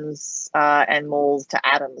conversions and moles to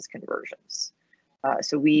atoms conversions.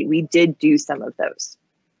 So we did do some of those.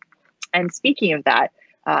 And speaking of that,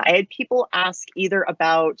 I had people ask either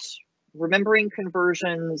about remembering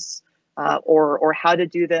conversions or how to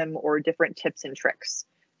do them, or different tips and tricks.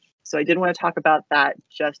 So I did want to talk about that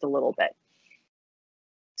just a little bit.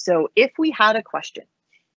 So if we had a question,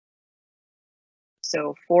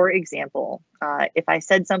 so for example, if I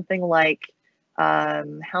said something like,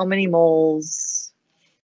 how many moles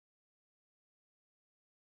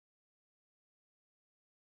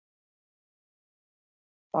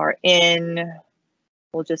are in,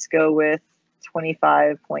 we'll just go with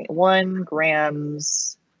 25.1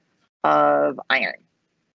 grams of iron.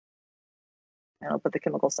 And I'll put the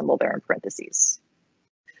chemical symbol there in parentheses.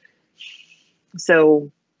 So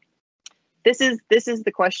this is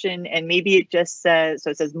the question, and maybe it just says, so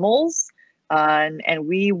it says moles, and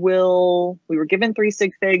we were given 3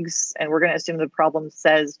 sig figs, and we're going to assume the problem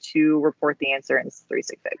says to report the answer in 3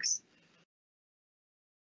 sig figs.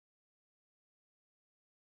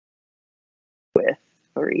 With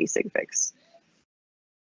 3 sig figs.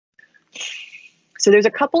 So there's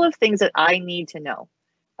a couple of things that I need to know,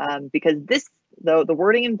 because this, though, the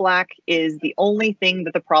wording in black is the only thing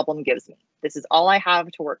that the problem gives me. This is all I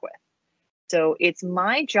have to work with. So it's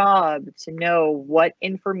my job to know what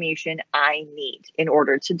information I need in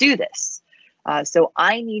order to do this. So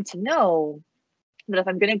I need to know that if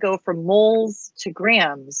I'm going to go from moles to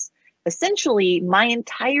grams, essentially my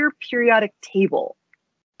entire periodic table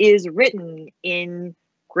is written in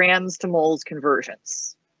grams to moles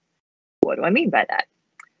conversions. What do I mean by that?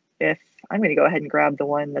 If I'm going to go ahead and grab the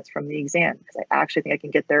one that's from the exam, because I actually think I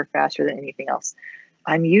can get there faster than anything else.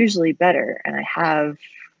 I'm usually better, and I have,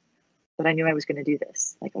 but I knew I was going to do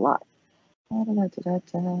this like a lot.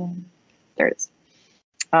 There it is.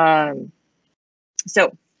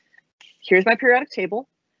 So here's my periodic table.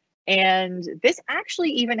 And this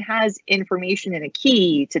actually even has information in a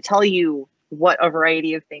key to tell you what a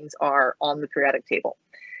variety of things are on the periodic table.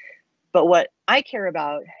 But what I care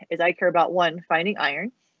about is one, finding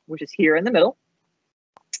iron, which is here in the middle.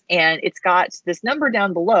 And it's got this number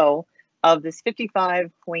down below of this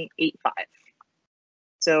 55.85.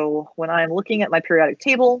 So when I'm looking at my periodic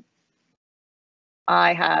table,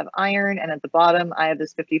 I have iron, and at the bottom, I have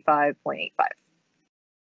this 55.85.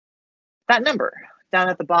 That number down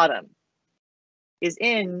at the bottom is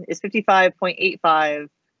 55.85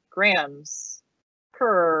 grams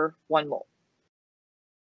per 1 mole.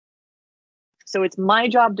 So it's my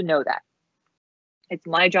job to know that. It's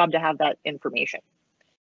my job to have that information.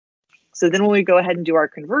 So then when we go ahead and do our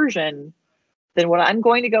conversion, then what I'm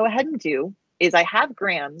going to go ahead and do is I have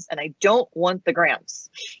grams and I don't want the grams.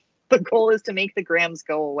 The goal is to make the grams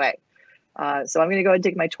go away. So I'm going to go ahead and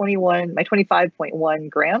take my 25.1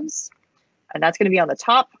 grams, and that's going to be on the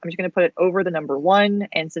top. I'm just going to put it over the number 1.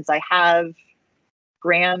 And since I have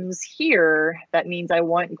grams here, that means I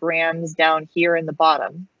want grams down here in the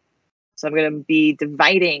bottom. So I'm going to be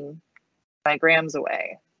dividing my grams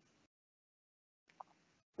away.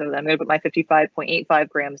 So I'm going to put my 55.85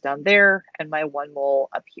 grams down there and my 1 mole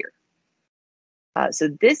up here. So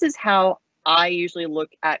this is how I usually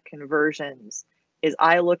look at conversions, is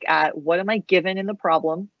I look at what am I given in the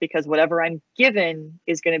problem, because whatever I'm given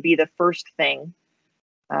is going to be the first thing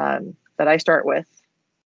that I start with.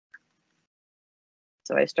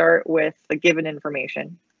 So I start with the given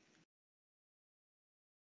information.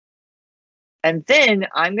 And then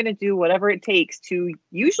I'm going to do whatever it takes to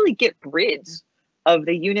usually get rid of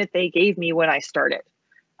the unit they gave me when I started,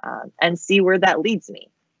 and see where that leads me.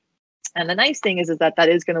 And the nice thing is that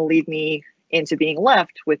is going to lead me into being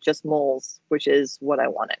left with just moles, which is what I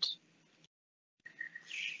wanted.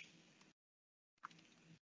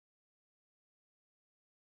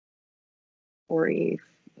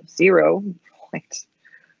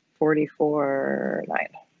 .0.449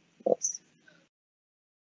 moles.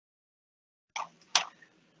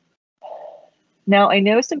 Now, I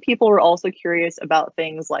know some people were also curious about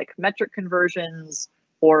things like metric conversions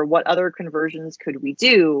or what other conversions could we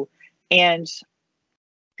do. And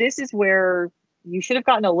this is where you should have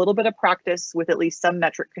gotten a little bit of practice with at least some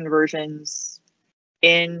metric conversions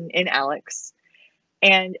in ALEX.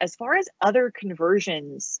 And as far as other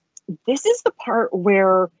conversions, this is the part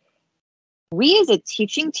where we as a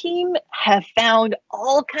teaching team have found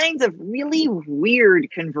all kinds of really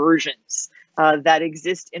weird conversions that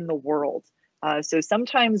exist in the world. So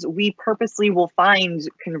sometimes we purposely will find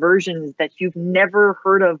conversions that you've never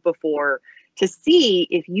heard of before to see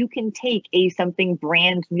if you can take something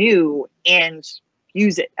brand new and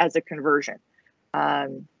use it as a conversion. I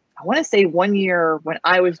want to say one year when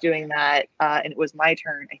I was doing that, and it was my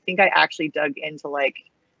turn, I think I actually dug into like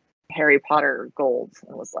Harry Potter gold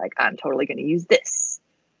and was like, I'm totally going to use this.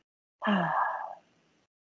 I was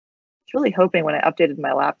really hoping when I updated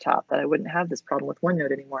my laptop that I wouldn't have this problem with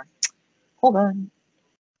OneNote anymore. Hold on.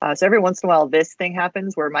 So every once in a while, this thing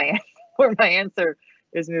happens where my answer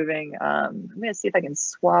is moving. I'm going to see if I can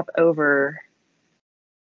swap over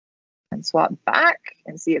and swap back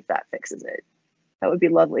and see if that fixes it. That would be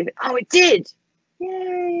lovely. Oh, it did!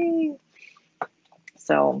 Yay!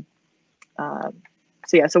 So,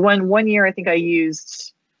 so one year I think I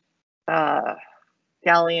used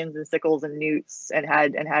galleons and sickles and newts and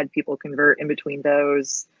had people convert in between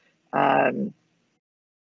those.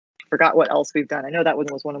 Forgot what else we've done. I know that one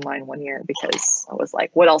was one of mine one year because I was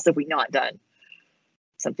like, what else have we not done?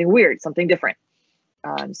 Something weird, something different.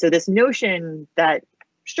 So this notion that,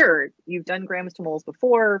 sure, you've done grams to moles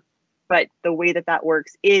before, but the way that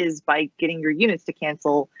works is by getting your units to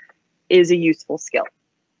cancel is a useful skill.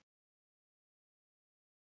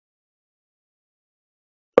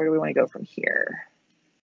 Where do we want to go from here?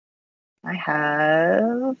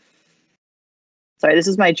 Sorry, this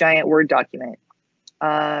is my giant Word document.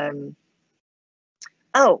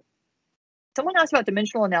 Oh, someone asked about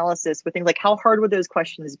dimensional analysis with things like how hard would those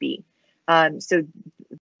questions be? So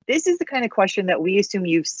this is the kind of question that we assume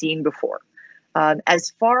you've seen before.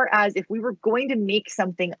 As far as if we were going to make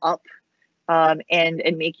something up and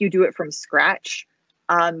make you do it from scratch,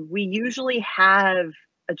 we usually have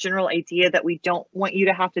a general idea that we don't want you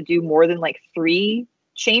to have to do more than like 3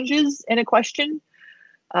 changes in a question.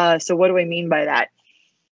 So what do I mean by that?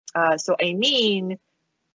 So I mean,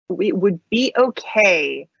 it would be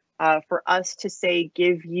okay for us to say,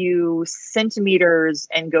 give you centimeters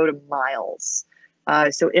and go to miles.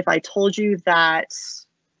 So if I told you that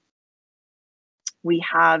we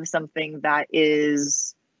have something that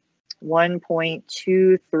is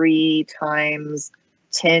 1.23 times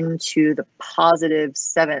 10 to the positive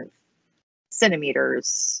 7th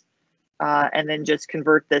centimeters, and then just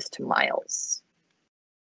convert this to miles.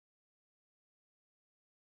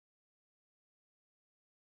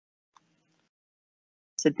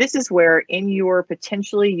 So this is where in your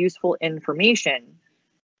potentially useful information,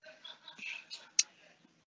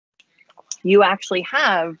 you actually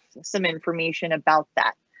have some information about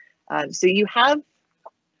that. So you have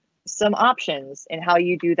some options in how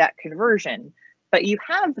you do that conversion, but you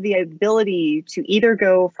have the ability to either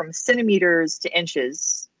go from centimeters to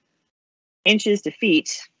inches, inches to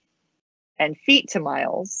feet, and feet to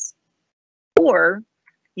miles, or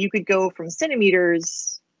you could go from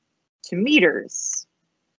centimeters to meters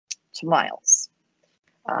to miles.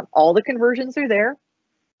 All the conversions are there,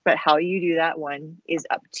 but how you do that one is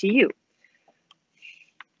up to you.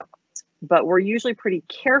 But we're usually pretty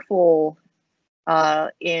careful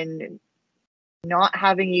in not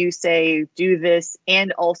having you say, do this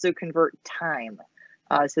and also convert time.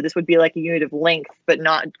 So this would be like a unit of length, but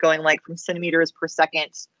not going like from centimeters per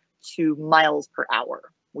second to miles per hour.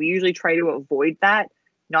 We usually try to avoid that,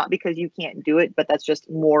 not because you can't do it, but that's just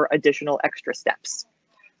more additional extra steps.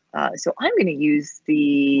 So I'm going to use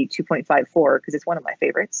the 2.54 because it's one of my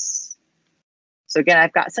favorites. So again,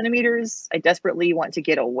 I've got centimeters. I desperately want to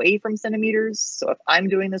get away from centimeters. So if I'm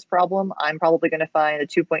doing this problem, I'm probably going to find the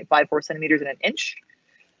 2.54 centimeters in an inch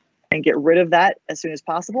and get rid of that as soon as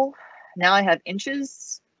possible. Now I have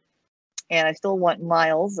inches and I still want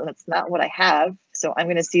miles, and that's not what I have. So I'm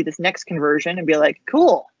going to see this next conversion and be like,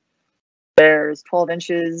 cool, there's 12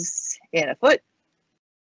 inches in a foot.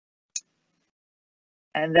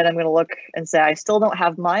 And then I'm going to look and say, I still don't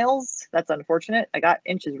have miles. That's unfortunate. I got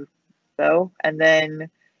inches though. And then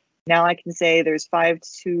now I can say there's 5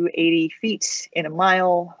 to 80 feet in a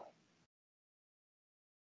mile.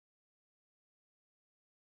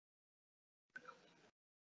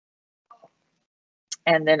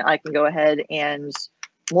 And then I can go ahead and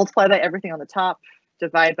multiply by everything on the top,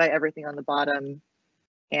 divide by everything on the bottom,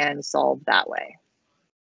 and solve that way.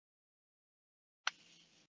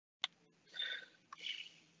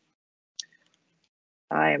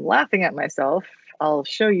 I'm laughing at myself. I'll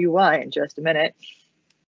show you why in just a minute.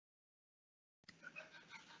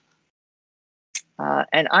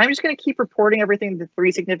 And I'm just going to keep reporting everything to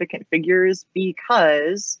 3 significant figures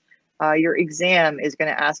because your exam is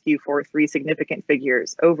going to ask you for 3 significant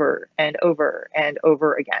figures over and over and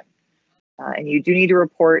over again. And you do need to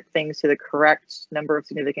report things to the correct number of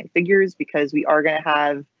significant figures because we are going to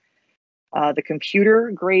have the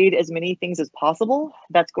computer grade as many things as possible.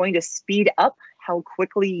 That's going to speed up how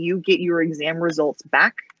quickly you get your exam results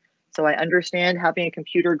back. So I understand having a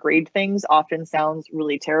computer grade things often sounds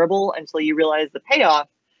really terrible until you realize the payoff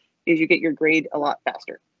is you get your grade a lot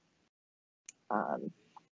faster.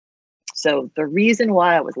 So the reason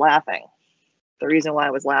why I was laughing,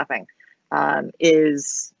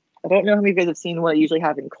 is I don't know how many of you guys have seen what I usually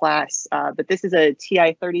have in class, but this is a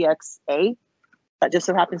TI-30XA. That just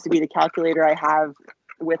so happens to be the calculator I have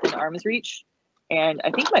within arm's reach. And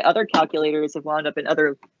I think my other calculators have wound up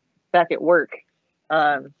back at work.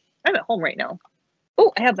 I'm at home right now.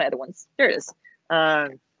 Oh, I have my other ones. There it is.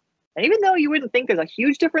 And even though you wouldn't think there's a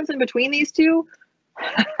huge difference in between these two,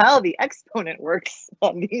 how the exponent works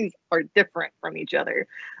on these are different from each other.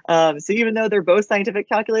 So even though they're both scientific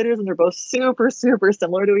calculators and they're both super, super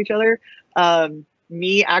similar to each other,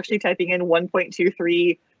 me actually typing in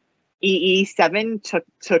 1.23 EE7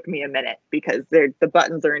 took me a minute because the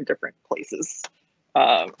buttons are in different places.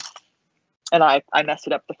 And I messed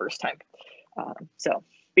it up the first time. So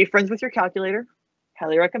be friends with your calculator.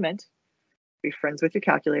 Highly recommend. Be friends with your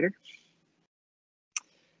calculator.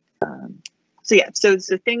 So yeah, so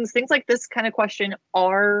things like this kind of question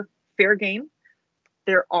are fair game.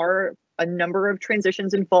 There are a number of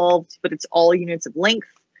transitions involved, but it's all units of length.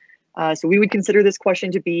 So we would consider this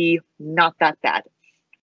question to be not that bad.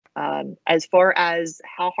 As far as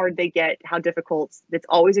how hard they get, how difficult, it's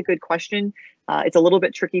always a good question. It's a little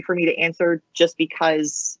bit tricky for me to answer just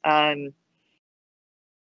because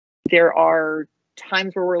there are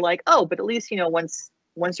times where we're like, oh, but at least,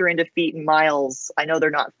 once you're into feet and miles, I know they're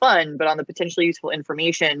not fun, but on the potentially useful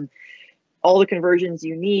information, all the conversions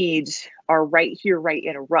you need are right here, right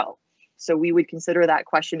in a row. So we would consider that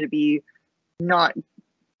question to be not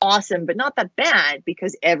awesome, but not that bad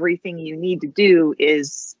because everything you need to do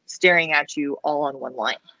is staring at you all on one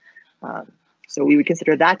line. So we would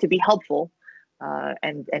consider that to be helpful,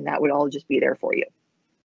 and that would all just be there for you.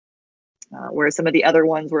 Whereas some of the other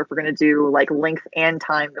ones where if we're going to do like length and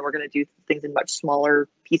time, then we're going to do things in much smaller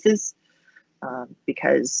pieces.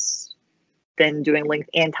 because then doing length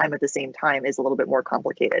and time at the same time is a little bit more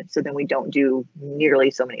complicated. So then we don't do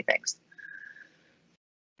nearly so many things.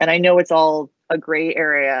 And I know it's all a gray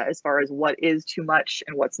area as far as what is too much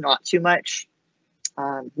and what's not too much.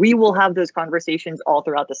 We will have those conversations all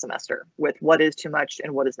throughout the semester with what is too much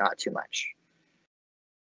and what is not too much,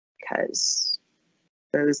 because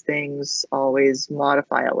those things always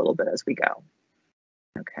modify a little bit as we go.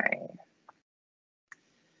 Okay.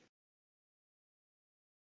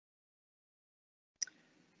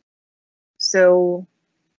 So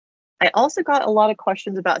I also got a lot of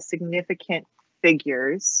questions about significant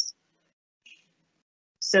figures.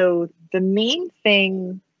 So the main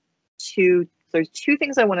thing there's two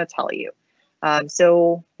things I want to tell you.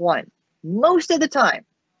 So one, most of the time,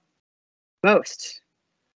 of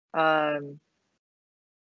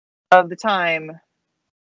the time,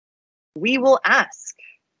 we will ask.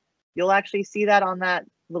 You'll actually see that on that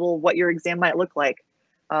little what your exam might look like.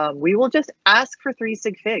 We will just ask for 3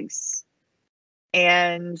 sig figs.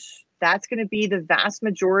 And that's going to be the vast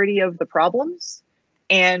majority of the problems.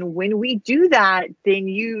 And when we do that, then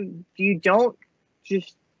you don't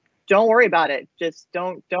worry about it. Just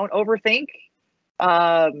don't overthink.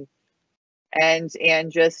 And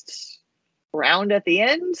just round at the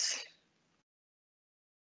end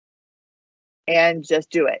and just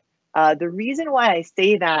do it. The reason why I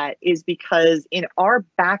say that is because in our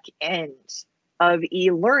back end of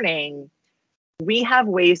e-learning, we have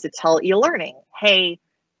ways to tell e-learning, hey,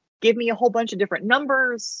 give me a whole bunch of different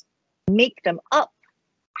numbers, make them up,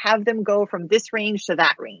 have them go from this range to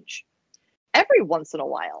that range. Every once in a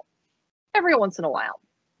while,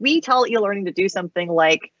 we tell e-learning to do something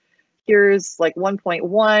like, here's like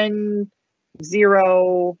 1.10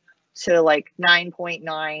 to like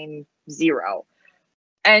 9.90.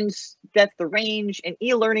 And that's the range, and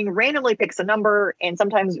e-learning randomly picks a number, and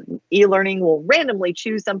sometimes e-learning will randomly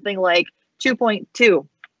choose something like 2.2.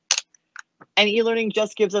 And e-learning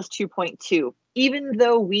just gives us 2.2, even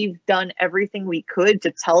though we've done everything we could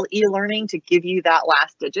to tell e-learning to give you that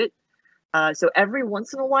last digit. So every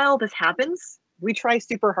once in a while this happens. We try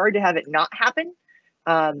super hard to have it not happen.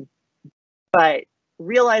 But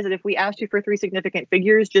realize that if we asked you for 3 significant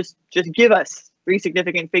figures, just give us 3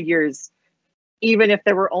 significant figures, even if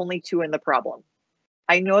there were only 2 in the problem.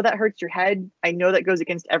 I know that hurts your head. I know that goes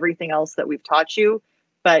against everything else that we've taught you.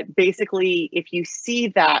 But basically, if you see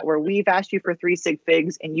that where we've asked you for 3 sig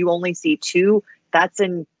figs and you only see 2,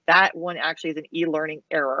 that one actually is an e-learning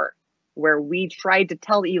error, where we tried to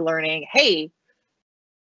tell e-learning, hey,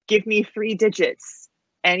 give me 3 digits.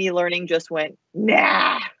 And e-learning just went,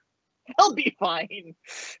 nah, they'll be fine.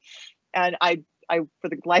 And I, for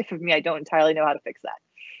the life of me, I don't entirely know how to fix that.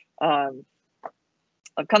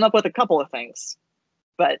 I've come up with a couple of things,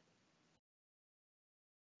 but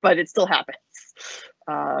it still happens.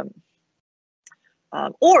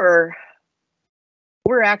 Or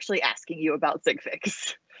we're actually asking you about sig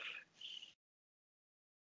figs.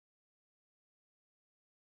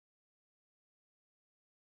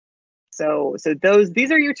 So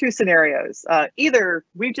these are your 2 scenarios. Either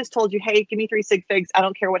we've just told you, hey, give me 3 sig figs. I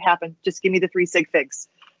don't care what happened. Just give me the 3 sig figs.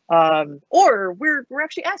 Or we're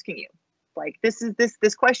actually asking you, like, this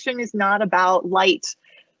question is not about light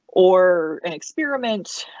or an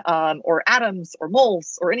experiment, or atoms or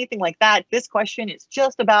moles or anything like that. This question is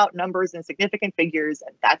just about numbers and significant figures,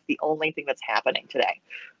 and that's the only thing that's happening today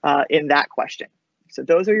in that question. So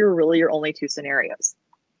those are your only 2 scenarios.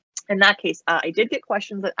 In that case, I did get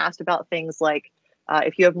questions that asked about things like,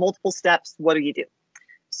 if you have multiple steps, what do you do?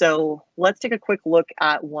 So let's take a quick look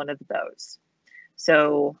at one of those.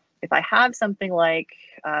 So if I have something like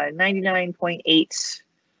 99.8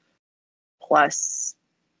 plus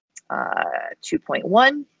 2.1,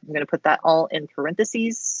 I'm going to put that all in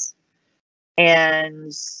parentheses.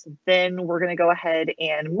 And then we're going to go ahead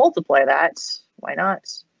and multiply that. Why not?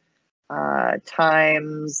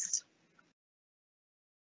 Times,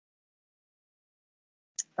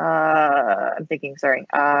 I'm thinking, sorry,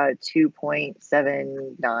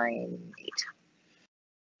 2.798.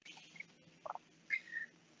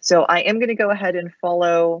 So I am going to go ahead and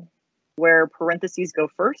follow where parentheses go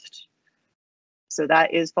first. So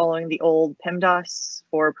that is following the old PEMDAS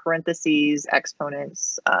for parentheses,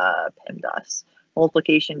 exponents, PEMDAS,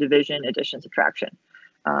 multiplication, division, addition, subtraction.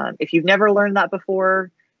 If you've never learned that before,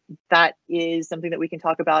 that is something that we can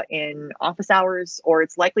talk about in office hours, or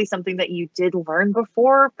it's likely something that you did learn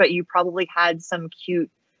before, but you probably had some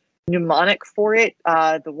cute mnemonic for it.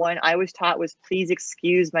 The one I was taught was, please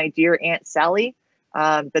excuse my dear Aunt Sally.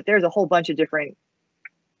 But there's a whole bunch of different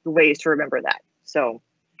ways to remember that. So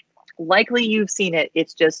likely you've seen it.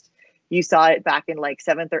 It's just you saw it back in like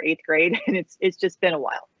 7th or 8th grade, and it's just been a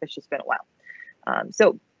while. It's just been a while.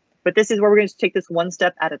 But this is where we're going to take this one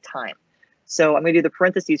step at a time. So I'm going to do the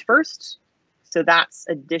parentheses first. So that's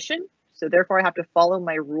addition. So therefore I have to follow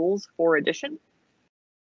my rules for addition.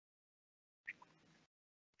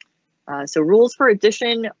 So rules for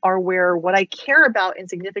addition are where what I care about in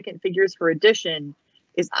significant figures for addition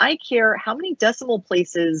is I care how many decimal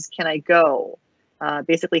places can I go?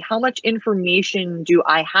 Basically, how much information do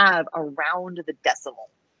I have around the decimal?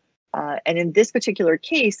 And in this particular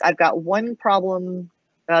case, I've got one problem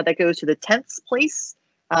that goes to the tenths place,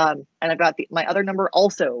 and I've got my other number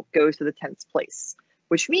also goes to the tenths place,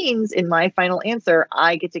 which means in my final answer,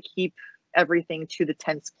 I get to keep everything to the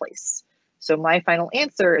tenths place. So my final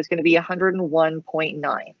answer is going to be 101.9,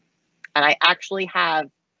 and I actually have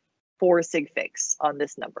 4 sig figs on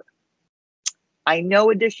this number. I know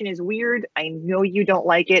addition is weird. I know you don't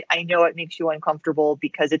like it. I know it makes you uncomfortable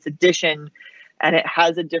because it's addition and it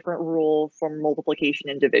has a different rule for multiplication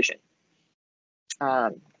and division.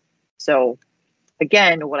 So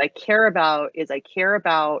again, what I care about is I care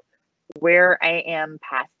about where I am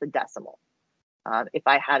past the decimal. If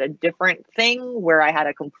I had a different thing where I had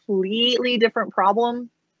a completely different problem,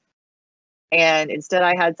 and instead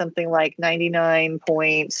I had something like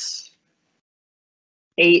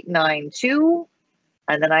 99.892,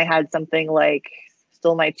 and then I had something like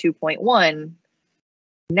still my 2.1,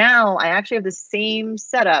 now I actually have the same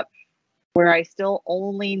setup where I still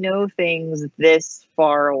only know things this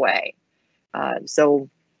far away. So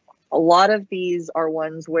a lot of these are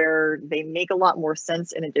ones where they make a lot more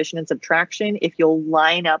sense in addition and subtraction. If you'll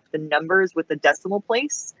line up the numbers with the decimal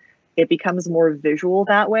place, it becomes more visual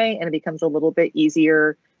that way, and it becomes a little bit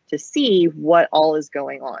easier to see what all is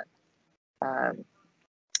going on.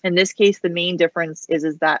 In this case, the main difference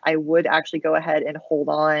is that I would actually go ahead and hold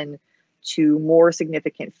on to more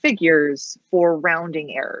significant figures for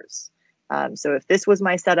rounding errors. So if this was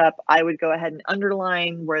my setup, I would go ahead and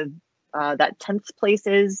underline where that tenths place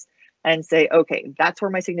is and say, okay, that's where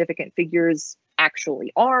my significant figures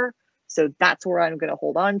actually are. So that's where I'm going to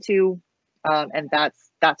hold on to, and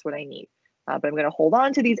that's what I need. But I'm going to hold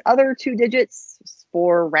on to these other 2 digits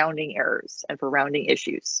for rounding errors and for rounding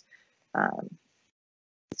issues.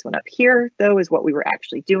 This one up here, though, is what we were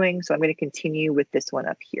actually doing. So I'm going to continue with this one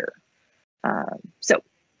up here. So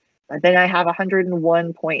then I have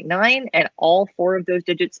 101.9, and all 4 of those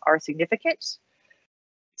digits are significant.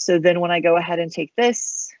 So then when I go ahead and take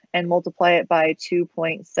this and multiply it by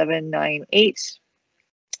 2.798,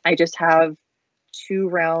 I just have 2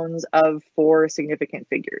 rounds of 4 significant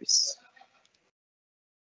figures.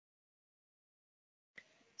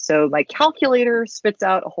 So my calculator spits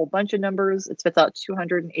out a whole bunch of numbers. It spits out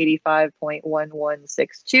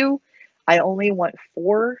 285.1162. I only want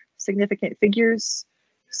 4 significant figures.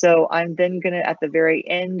 So I'm then going to, at the very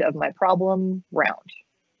end of my problem, round.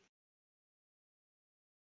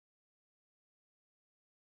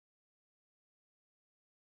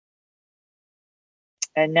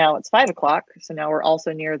 And now it's 5 o'clock. So now we're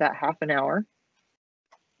also near that half an hour.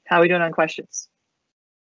 How are we doing on questions?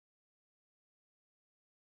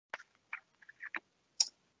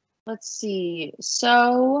 Let's see.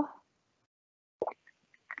 So,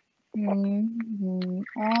 look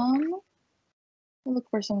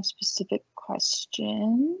for some specific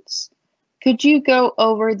questions. Could you go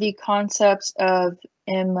over the concepts of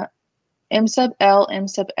M sub L, M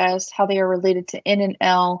sub S, how they are related to N and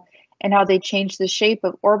L, and how they change the shape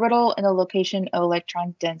of orbital and the location of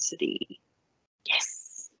electron density?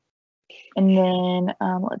 Yes. And then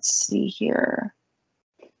let's see here.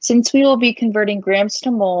 Since we will be converting grams to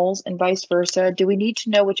moles and vice versa, do we need to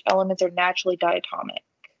know which elements are naturally diatomic?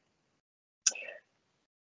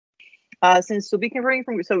 Since we'll be converting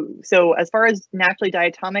from, so as far as naturally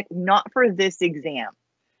diatomic, not for this exam.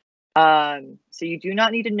 So you do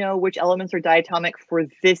not need to know which elements are diatomic for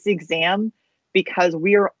this exam, because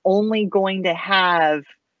we are only going to have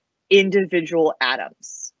individual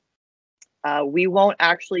atoms. We won't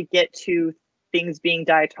actually get to things being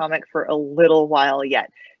diatomic for a little while yet.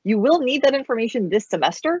 You will need that information this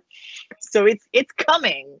semester, so it's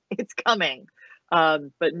coming,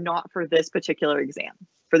 but not for this particular exam.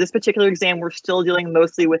 For this particular exam, we're still dealing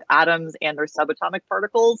mostly with atoms and their subatomic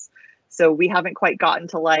particles, so we haven't quite gotten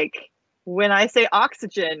to, like, when I say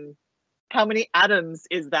oxygen, how many atoms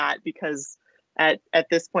is that? Because at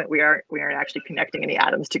this point we aren't actually connecting any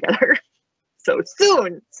atoms together. So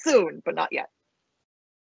soon, but not yet.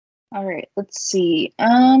 All right, let's see.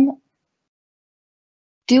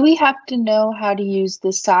 Do we have to know how to use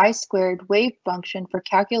the chi-squared wave function for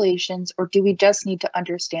calculations, or do we just need to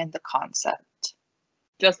understand the concept?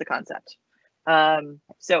 Just the concept.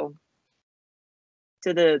 So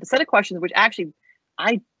So the set of questions, which actually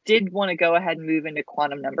I did want to go ahead and move into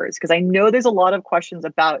quantum numbers, because I know there's a lot of questions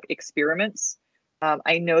about experiments.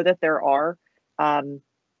 I know that there are,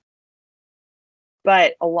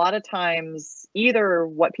 but a lot of times either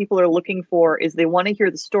what people are looking for is they want to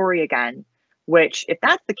hear the story again, which if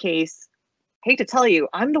that's the case, hate to tell you,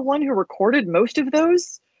 I'm the one who recorded most of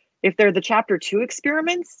those, if they're the chapter 2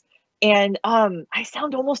 experiments, and I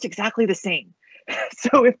sound almost exactly the same.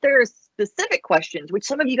 So if there are specific questions, which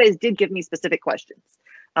some of you guys did give me specific questions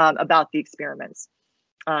about the experiments.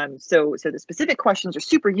 So the specific questions are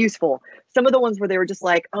super useful. Some of the ones where they were just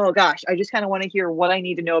like, oh gosh, I just kind of want to hear what I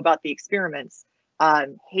need to know about the experiments.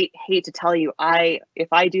 Hate to tell you, if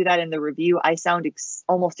I do that in the review, I sound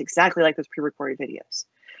almost exactly like those pre-recorded videos.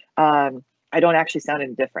 I don't actually sound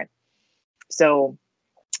any different. So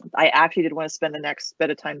I actually did want to spend the next bit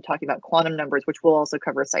of time talking about quantum numbers, which will also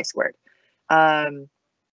cover psi-squared.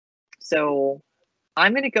 So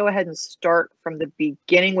I'm going to go ahead and start from the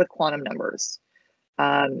beginning with quantum numbers.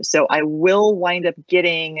 So I will wind up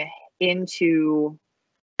getting into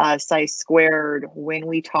psi-squared when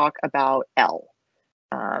we talk about L.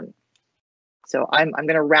 So I'm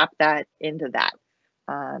going to wrap that into that.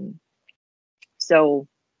 So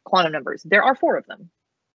quantum numbers, there are 4 of them: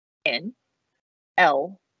 N,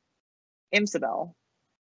 L, M sub L,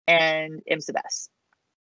 and M sub S.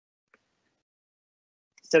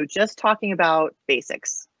 So just talking about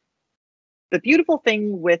basics. The beautiful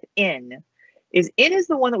thing with N is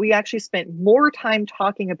the one that we actually spent more time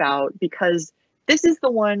talking about, because this is the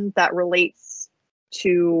one that relates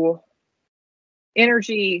to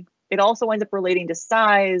energy. It also winds up relating to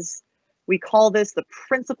size. We call this the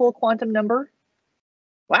principal quantum number.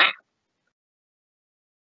 Wow.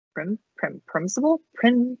 Principal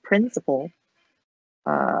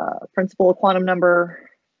quantum number.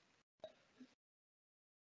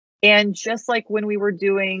 And just like when we were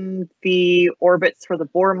doing the orbits for the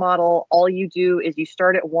Bohr model, all you do is you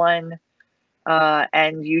start at 1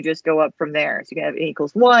 and you just go up from there. So you can have n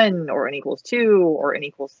equals 1 or n equals 2 or n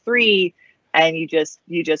equals 3, and you just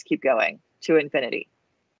keep going to infinity.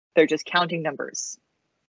 They're just counting numbers,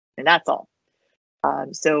 and that's all.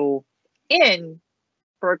 So n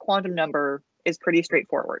for a quantum number is pretty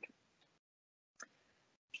straightforward.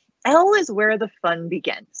 L is where the fun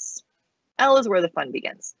begins. L is where the fun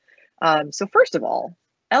begins. So first of all,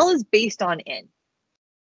 L is based on n.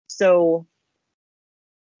 So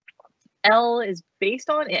L is based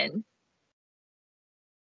on n.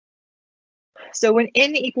 So when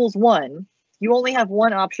n equals 1, you only have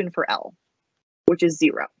one option for L, which is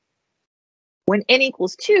 0. When n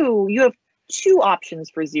equals 2, you have 2 options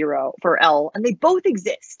for L, and they both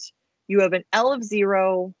exist. You have an L of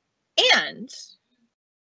 0 and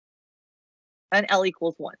an L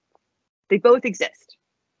equals 1. They both exist.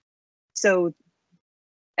 So,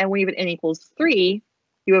 and when you have an n equals 3,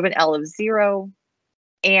 you have an L of 0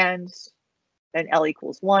 and an L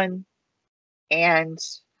equals 1 and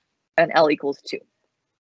an L equals 2.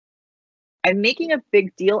 I'm making a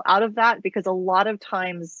big deal out of that because a lot of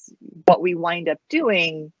times what we wind up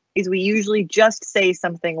doing is we usually just say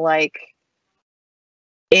something like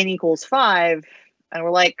n equals 5, and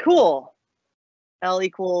we're like, cool, L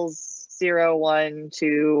equals 0, 1,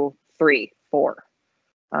 2, 3, 4.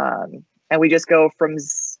 And we just go from,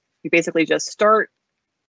 you basically just start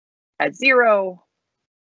at 0,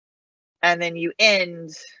 and then you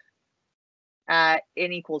end at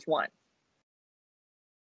n equals 1.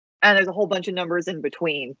 And there's a whole bunch of numbers in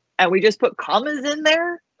between. And we just put commas in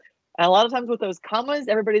there. And a lot of times with those commas,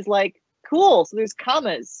 everybody's like, cool, so there's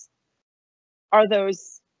commas. Are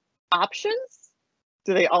those options?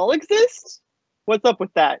 Do they all exist? What's up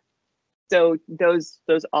with that? So those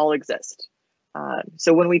all exist.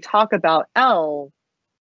 So when we talk about L,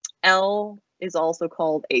 L is also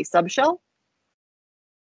called a subshell.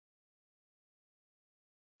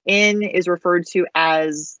 N is referred to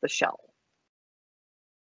as the shell.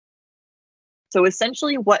 So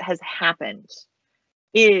essentially what has happened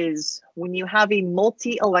is when you have a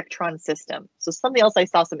multi-electron system. So something else I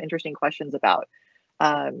saw some interesting questions about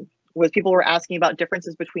was people were asking about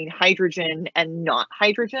differences between hydrogen and not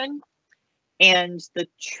hydrogen. And the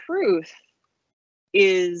truth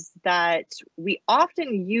is that we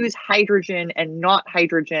often use hydrogen and not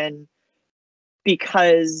hydrogen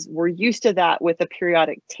because we're used to that with the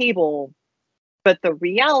periodic table. But the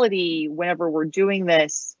reality, whenever we're doing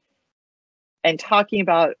this and talking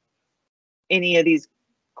about any of these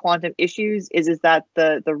quantum issues, is that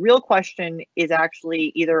the real question is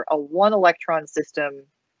actually either a 1 electron system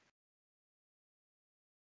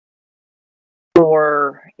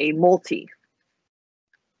or a multi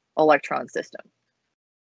electron system.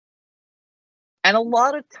 And a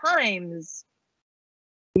lot of times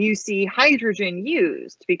you see hydrogen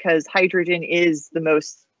used because hydrogen is the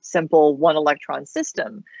most simple one electron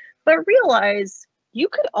system. But realize you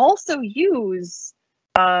could also use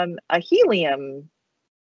a helium.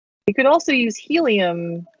 You could also use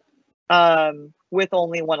helium with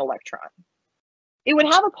only one electron. It would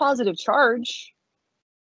have a positive charge,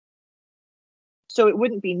 so it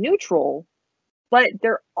wouldn't be neutral, but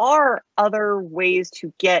there are other ways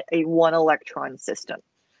to get a one electron system.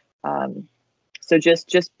 So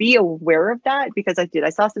just be aware of that, because I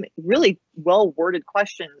saw some really well worded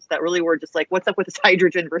questions that really were just like, what's up with this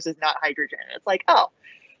hydrogen versus not hydrogen? And it's like, oh,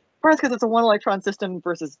 first, because it's a one electron system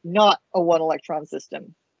versus not a one electron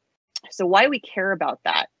system. So why we care about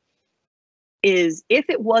that is if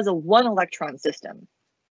it was a one electron system,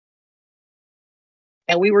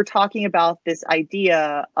 and we were talking about this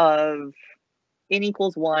idea of n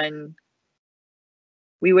equals 1,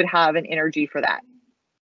 we would have an energy for that.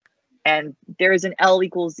 And there's an L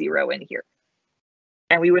equals 0 in here.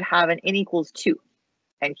 And we would have an n equals 2.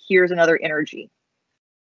 And here's another energy.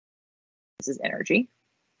 This is energy.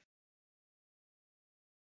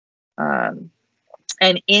 And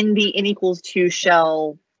in the n equals 2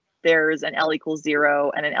 shell, there's an L equals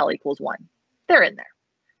 0 and an L equals 1. They're in there.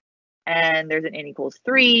 And there's an n equals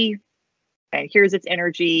 3. And here's its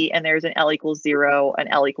energy. And there's an L equals 0, an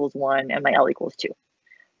L equals 1, and my L equals 2.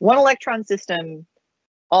 One electron system,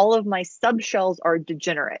 all of my subshells are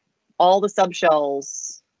degenerate. All the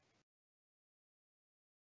subshells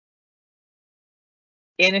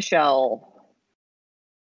in a shell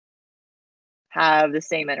have the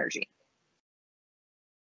same energy.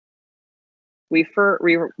 We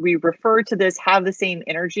refer to this have the same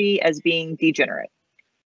energy as being degenerate.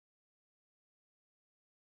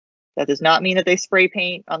 That does not mean that they spray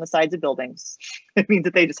paint on the sides of buildings. It means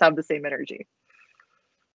that they just have the same energy.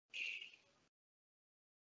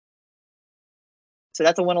 So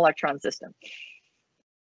that's a one electron system.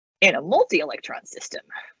 In a multi-electron system,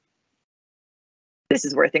 this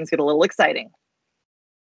is where things get a little exciting.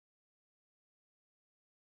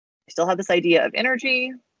 I still have this idea of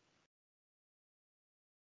energy.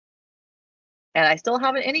 And I still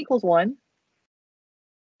have an n equals 1.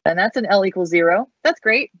 And that's an L equals 0. That's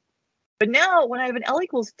great. But now when I have an L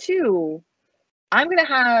equals 2, I'm going to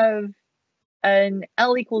have an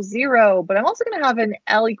L equals 0, but I'm also going to have an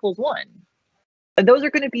L equals 1. And those are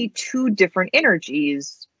going to be two different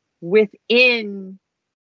energies within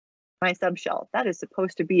my subshell. That is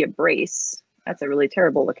supposed to be a brace. That's a really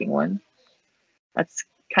terrible looking one. That's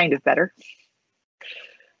kind of better.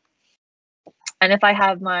 And if I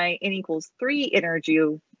have my n equals 3 energy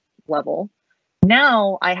level,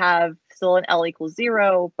 now I have still an L equals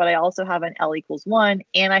 0, but I also have an L equals 1,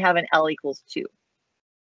 and I have an L equals 2.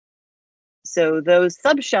 So those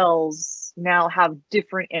subshells now have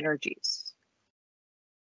different energies.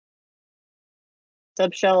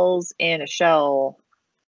 Subshells in a shell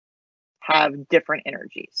have different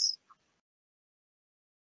energies.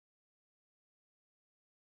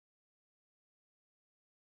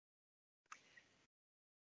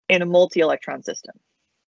 In a multi-electron system.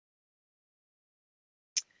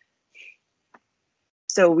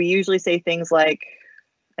 So we usually say things like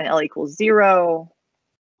an L equals 0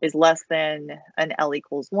 is less than an L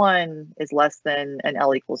equals 1 is less than an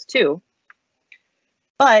L equals 2.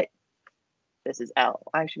 But this is L.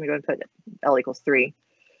 I'm actually going to go and put L equals 3.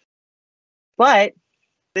 But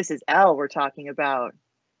this is L we're talking about.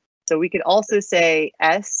 So we could also say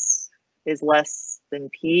S is less than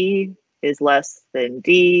P is less than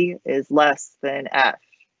D is less than F.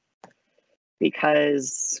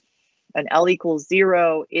 Because an L equals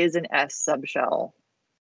 0 is an S subshell.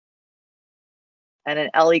 And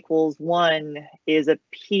an L equals 1 is a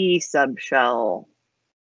P subshell.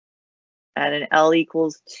 And an L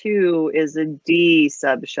equals 2 is a D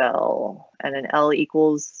subshell. And an L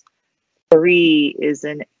equals 3 is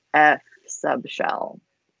an F subshell.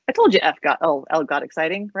 I told you L got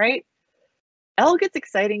exciting, right? L gets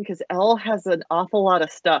exciting because L has an awful lot of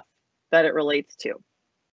stuff that it relates to.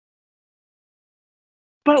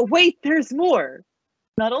 But wait, there's more.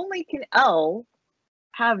 Not only can L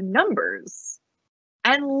have numbers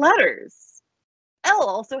and letters, L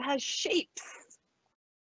also has shapes.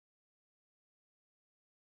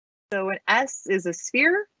 So an S is a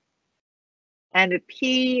sphere, and a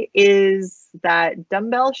P is that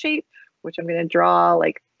dumbbell shape, which I'm going to draw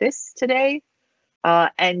like this today.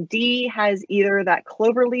 And D has either that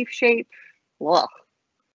cloverleaf shape, ugh,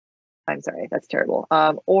 I'm sorry, that's terrible,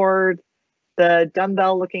 or the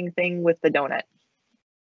dumbbell looking thing with the donut.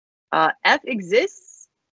 F exists,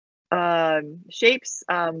 shapes,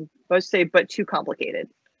 let's say, but too complicated.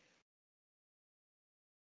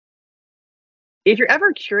 if you're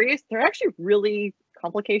ever curious, they're actually really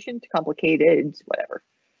complicated, whatever.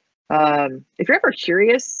 If you're ever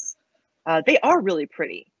curious, they are really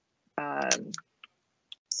pretty.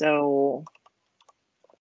 So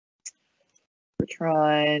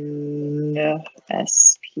Electron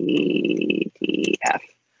SPDF.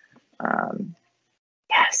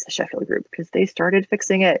 Yes, the Sheffield group, because they started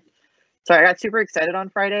fixing it. Sorry, I got super excited on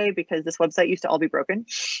Friday because this website used to all be broken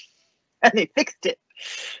and they fixed it.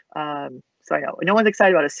 So I know no one's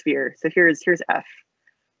excited about a sphere. So here's F.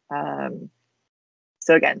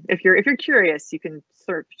 So again, if you're curious, you can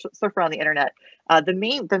surf around the internet. The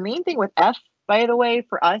main thing with F, by the way,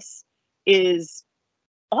 for us is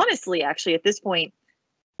honestly, actually, at this point,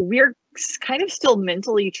 we're kind of still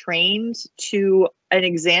mentally trained to an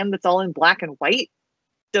exam that's all in black and white.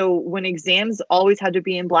 So when exams always had to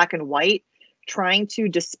be in black and white, trying to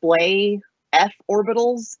display F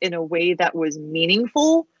orbitals in a way that was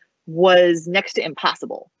meaningful was next to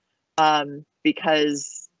impossible,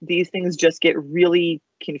 because these things just get really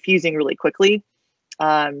confusing really quickly.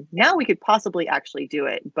 Now we could possibly actually do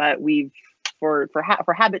it, but for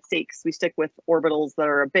habit's sakes, we stick with orbitals that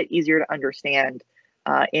are a bit easier to understand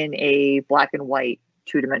in a black and white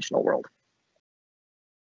two-dimensional world.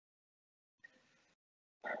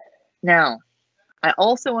 Now, I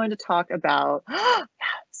also wanted to talk about,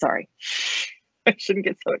 sorry, I shouldn't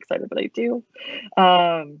get so excited, but I do.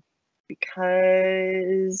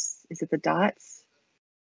 Because, is it the dots?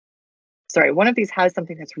 Sorry, one of these has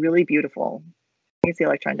something that's really beautiful. It's the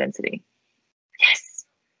electron density. Yes.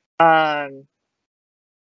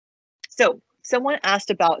 So someone asked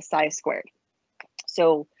about psi squared.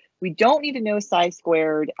 So we don't need to know psi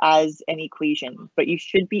squared as an equation, but you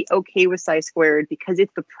should be okay with psi squared because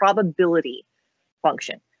it's the probability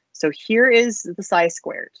function. So here is the psi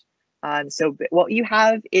squared. So what you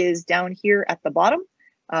have is down here at the bottom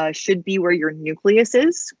should be where your nucleus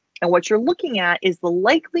is. And what you're looking at is the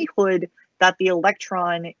likelihood that the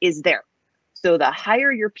electron is there. So the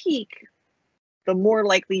higher your peak, the more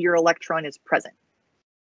likely your electron is present.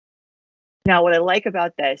 Now, what I like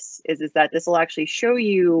about this is that this will actually show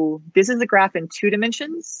you, this is the graph in 2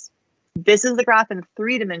 dimensions. This is the graph in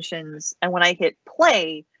 3 dimensions. And when I hit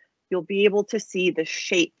play, you'll be able to see the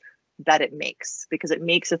shape that it makes because it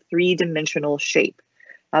makes a 3-dimensional shape.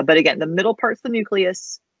 But again, the middle part's the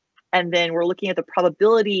nucleus. And then we're looking at the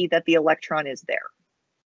probability that the electron is there.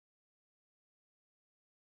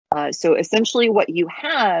 So essentially what you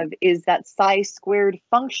have is that psi squared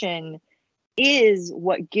function is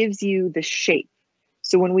what gives you the shape.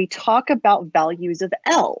 So when we talk about values of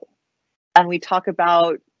L, and we talk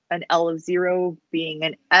about an L of 0 being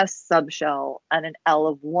an S subshell and an L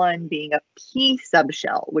of 1 being a P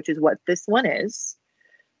subshell, which is what this one is,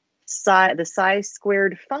 the psi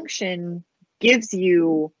squared function gives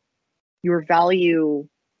you your value,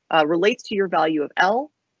 relates to your value of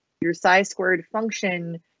L. Your psi squared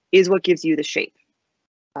function is what gives you the shape,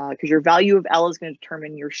 because your value of L is going to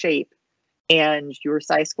determine your shape. And your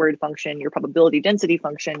psi squared function, your probability density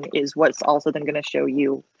function, is what's also then going to show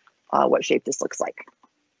you what shape this looks like.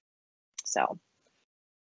 So,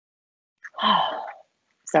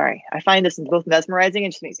 sorry, I find this both mesmerizing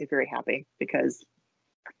and just makes me very happy because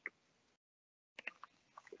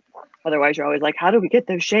otherwise you're always like, how do we get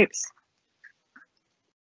those shapes?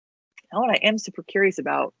 Now what I am super curious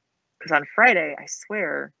about, because on Friday, I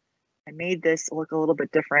swear, I made this look a little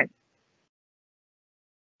bit different.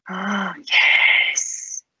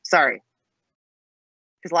 Yes. Sorry.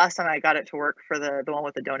 Because last time I got it to work for the one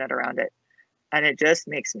with the donut around it. And it just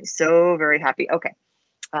makes me so very happy. Okay.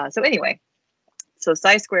 So anyway, so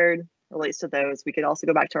psi squared relates to those. We could also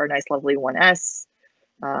go back to our nice, lovely 1s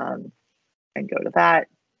and go to that.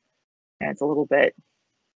 And it's a little bit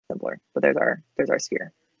simpler, but there's our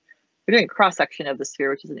sphere. We're doing a cross section of the sphere,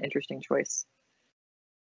 which is an interesting choice.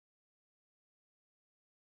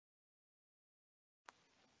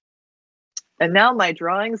 And now my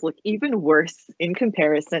drawings look even worse in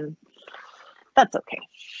comparison. That's okay.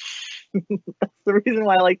 That's the reason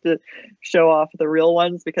why I like to show off the real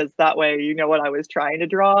ones, because that way you know what I was trying to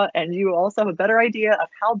draw and you also have a better idea of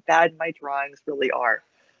how bad my drawings really are.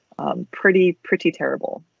 Pretty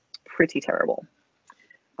terrible. Pretty terrible.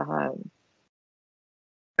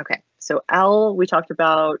 Okay, so L, we talked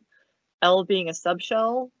about L being a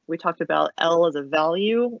subshell. We talked about L as a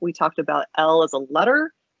value. We talked about L as a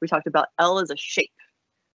letter. We talked about L as a shape.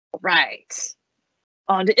 All right,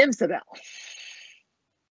 on to M sub L.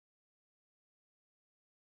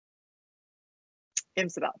 M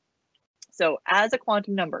sub L. So as a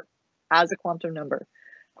quantum number,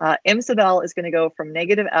 M sub L is going to go from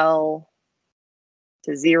negative L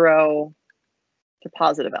to 0 to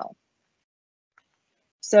positive L.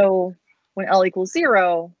 So when L equals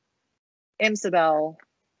 0, M sub L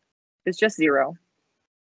is just 0.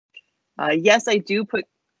 Yes, I do put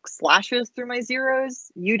slashes through my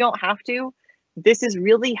zeros. You don't have to. This is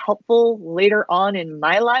really helpful later on in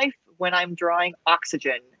my life when I'm drawing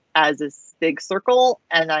oxygen as a big circle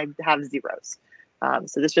and I have zeros.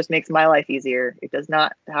 So this just makes my life easier. It does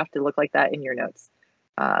not have to look like that in your notes.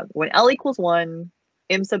 When L equals 1,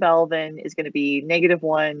 M sub L then is going to be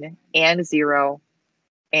 -1 and 0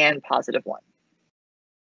 and +1.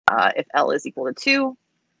 If L is equal to 2,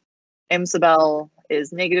 M sub L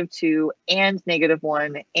is -2 and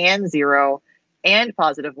 -1 and 0 and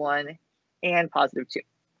 +1 and +2.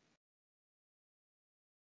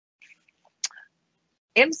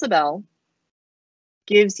 M sub L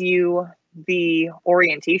gives you the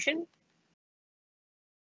orientation,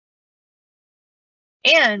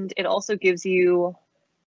 and it also gives you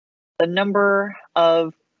the number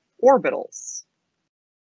of orbitals.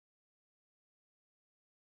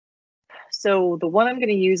 So the one I'm going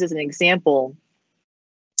to use as an example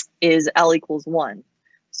is L equals 1.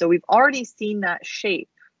 So we've already seen that shape.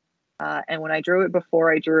 And when I drew it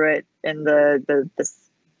before, I drew it in the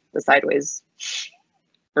sideways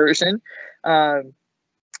version.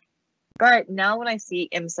 But now when I see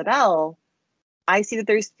M sub L, I see that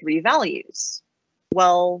there's 3 values.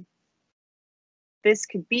 Well, this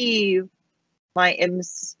could be my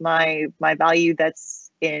my value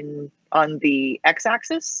that's on the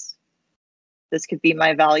x-axis. This could be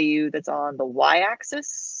my value that's on the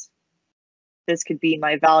y-axis. This could be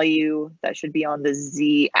my value that should be on the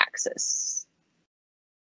z-axis.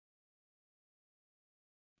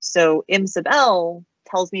 So M sub L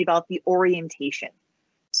tells me about the orientation.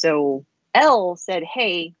 So L said,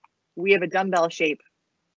 hey, we have a dumbbell shape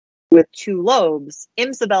with 2 lobes.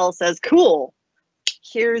 M sub L says, cool,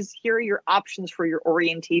 here are your options for your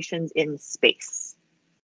orientations in space.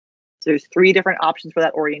 So there's 3 different options for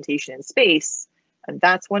that orientation in space. And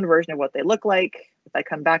that's one version of what they look like. If I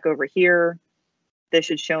come back over here, this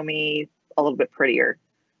should show me a little bit prettier,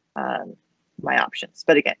 my options.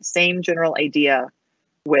 But again, same general idea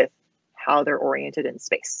with how they're oriented in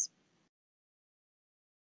space.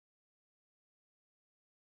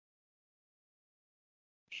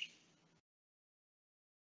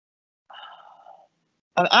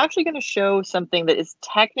 I'm actually going to show something that is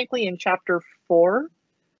technically in chapter 4,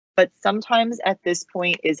 but sometimes at this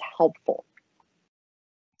point is helpful.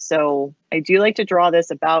 So I do like to draw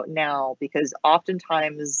this about now because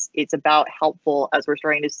oftentimes it's about helpful as we're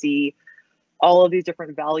starting to see all of these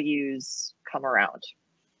different values come around.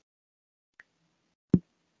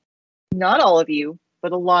 Not all of you,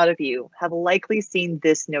 but a lot of you have likely seen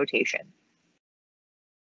this notation.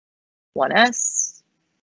 1s,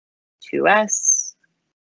 2s,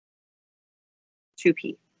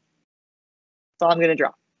 2p. That's all I'm going to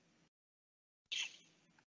draw.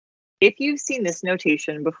 If you've seen this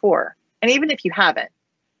notation before, and even if you haven't,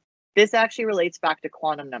 this actually relates back to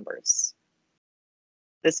quantum numbers.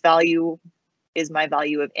 This value is my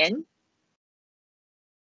value of n.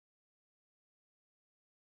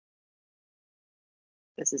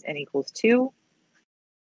 This is n equals 2.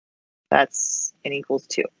 That's n equals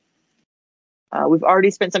 2. We've already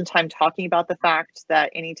spent some time talking about the fact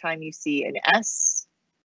that anytime you see an s,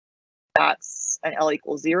 that's an L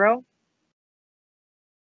equals 0.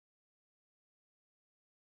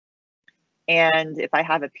 And if I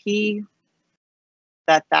have a p,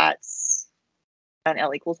 that's an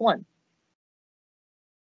L equals 1.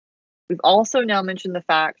 We've also now mentioned the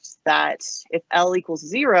fact that if L equals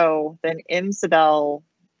 0, then M sub L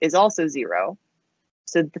is also 0.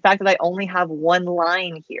 So the fact that I only have one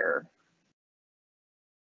line here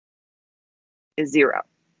is 0.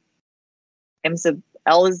 M sub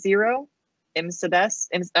L is 0, M sub S,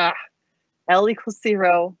 L equals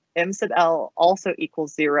 0, M sub L also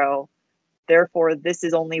equals 0. Therefore, this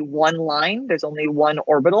is only one line. There's only one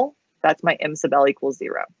orbital. That's my M sub L equals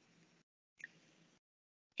 0.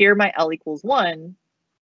 Here, my L equals 1.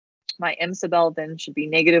 My M sub L then should be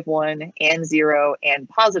 -1 and 0 and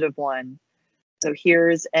 +1. So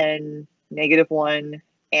here's a -1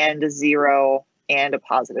 and a 0 and a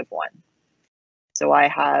 +1. So I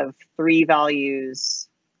have 3 values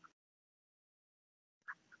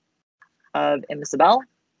of M sub L.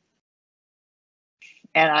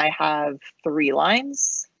 And I have 3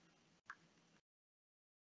 lines,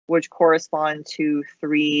 which correspond to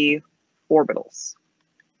 3 orbitals.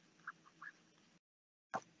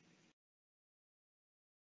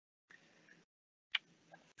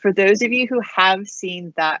 For those of you who have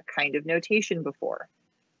seen that kind of notation before,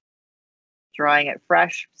 drawing it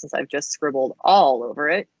fresh since I've just scribbled all over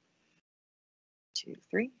it. 2,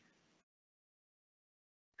 3.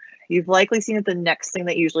 you've likely seen that the next thing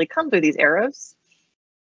that usually comes are these arrows,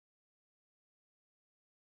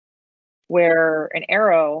 where an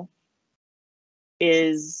arrow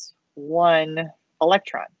is one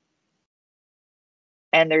electron.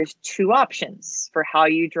 And there's two options for how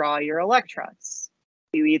you draw your electrons.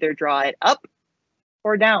 You either draw it up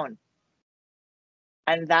or down.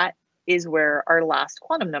 And that is where our last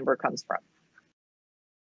quantum number comes from.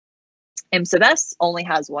 M sub s only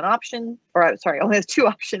has one option, or sorry, only has two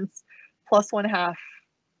options, +1/2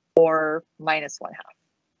 or -1/2.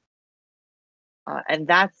 And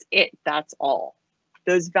that's it, that's all.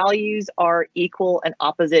 Those values are equal and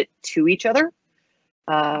opposite to each other.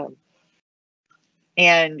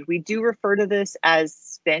 And we do refer to this as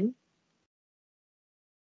spin.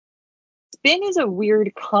 Spin is a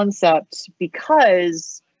weird concept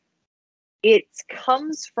because it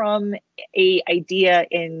comes from an idea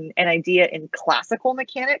in classical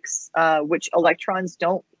mechanics, which electrons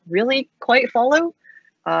don't really quite follow.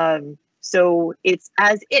 So it's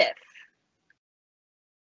as if.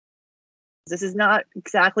 This is not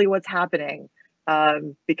exactly what's happening,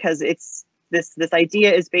 because it's this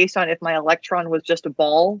idea is based on if my electron was just a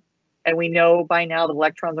ball, and we know by now that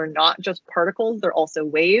electrons are not just particles, they're also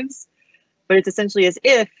waves. But it's essentially as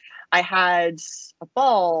if I had a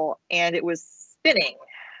ball and it was spinning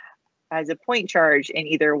as a point charge in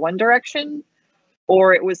either one direction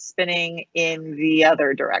or it was spinning in the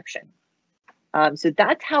other direction. So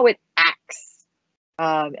that's how it acts,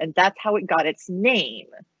 and that's how it got its name.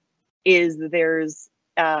 Is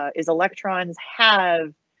electrons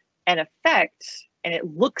have an effect, and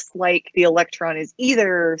it looks like the electron is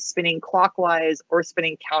either spinning clockwise or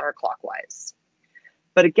spinning counterclockwise.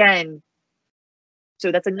 But again,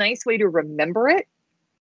 so that's a nice way to remember it.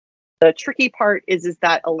 The tricky part is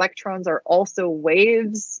that electrons are also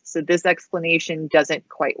waves, so this explanation doesn't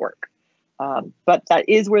quite work. But that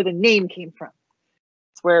is where the name came from.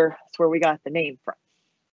 It's where we got the name from.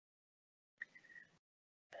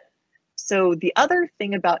 So the other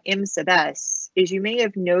thing about M sub s is you may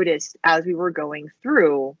have noticed as we were going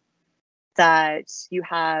through that you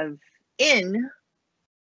have N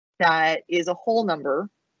that is a whole number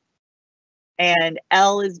and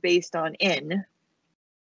L is based on N.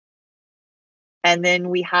 And then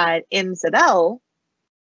we had M sub L,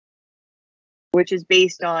 which is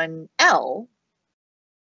based on L.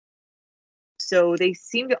 So they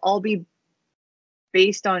seem to all be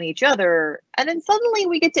based on each other. And then suddenly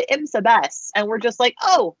we get to M sub s and we're just like,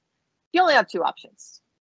 oh, you only have two options.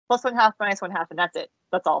 +1/2, -1/2, and that's it.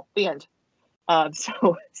 That's all, the end.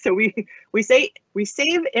 So we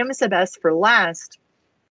save M sub s for last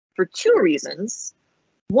for two reasons.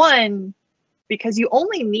 One, because you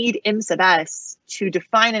only need M sub s to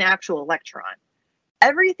define an actual electron.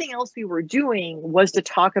 Everything else we were doing was to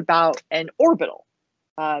talk about an orbital.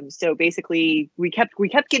 So basically, we kept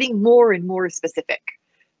getting more and more specific.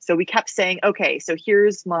 So we kept saying, okay, so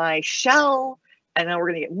here's my shell, and then we're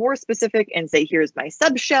going to get more specific and say, here's my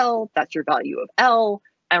subshell, that's your value of L,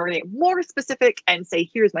 and we're going to get more specific and say,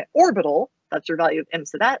 here's my orbital, that's your value of M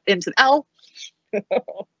sub L.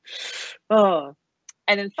 Oh.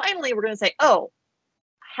 And then finally, we're going to say, oh,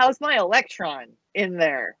 how's my electron in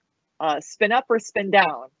there? Spin up or spin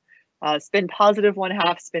down? Spin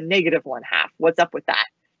 +1/2, spin -1/2. What's up with that?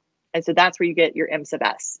 And so that's where you get your M sub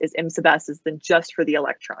s. M sub s is then just for the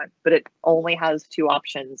electron, but it only has two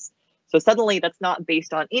options. So suddenly that's not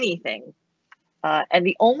based on anything. And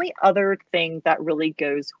the only other thing that really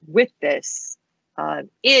goes with this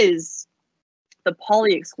is the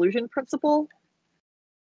Pauli exclusion principle,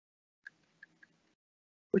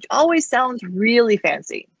 which always sounds really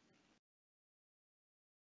fancy.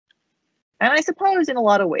 And I suppose in a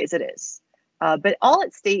lot of ways it is. But all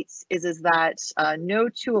it states is that no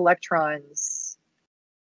two electrons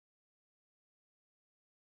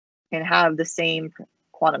can have the same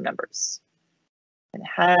quantum numbers and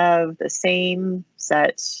have the same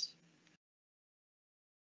set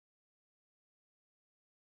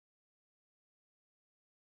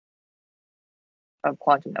of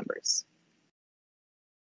quantum numbers.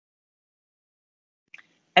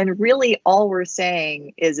 And really all we're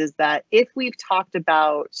saying is that if we've talked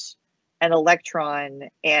about an electron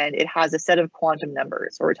and it has a set of quantum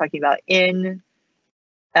numbers, or we're talking about N,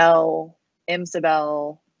 L, M sub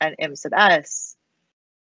L, and M sub s,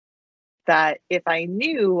 that if I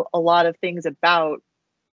knew a lot of things about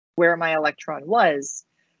where my electron was,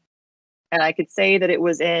 and I could say that it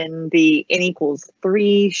was in the N =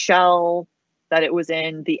 3 shell, that it was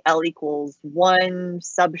in the L = 1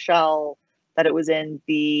 subshell, that it was in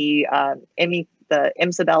the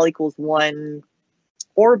M sub L = 1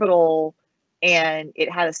 orbital, and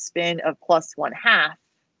it had a spin of +1/2,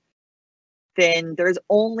 then there's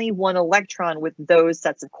only one electron with those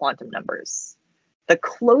sets of quantum numbers. The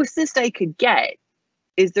closest I could get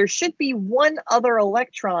is there should be one other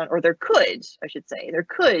electron, or there could, I should say, there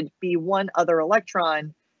could be one other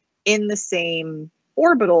electron in the same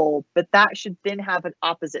orbital, but that should then have an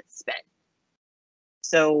opposite spin.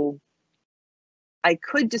 So I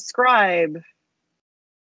could describe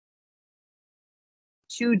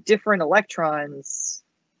two different electrons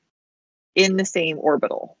in the same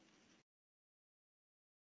orbital.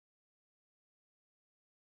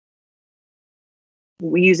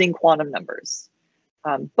 Using quantum numbers.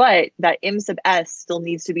 But that M sub s still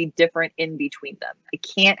needs to be different in between them. I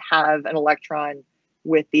can't have an electron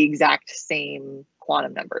with the exact same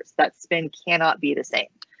quantum numbers. That spin cannot be the same.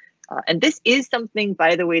 And this is something,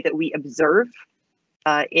 by the way, that we observe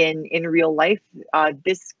in real life.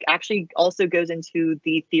 This actually also goes into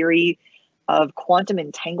the theory of quantum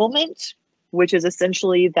entanglement, which is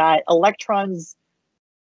essentially that electrons,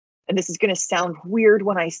 and this is going to sound weird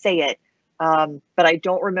when I say it, but I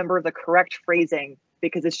don't remember the correct phrasing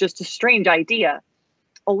because it's just a strange idea.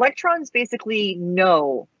 Electrons basically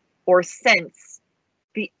know or sense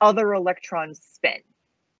the other electron's spin.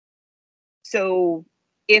 So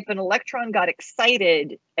if an electron got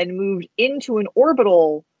excited and moved into an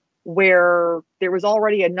orbital where there was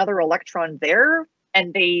already another electron there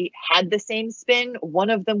and they had the same spin, one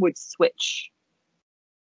of them would switch.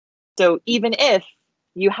 So even if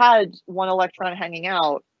you had one electron hanging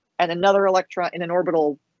out and another electron in an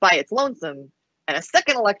orbital by its lonesome, and a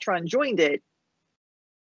second electron joined it,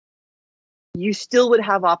 you still would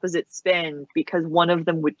have opposite spin because one of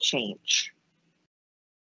them would change.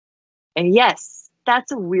 And yes,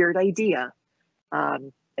 that's a weird idea.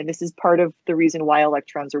 And this is part of the reason why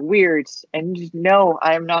electrons are weird. And no,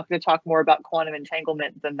 I'm not going to talk more about quantum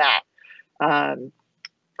entanglement than that.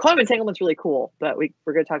 Quantum entanglement's really cool, but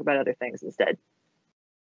we're going to talk about other things instead.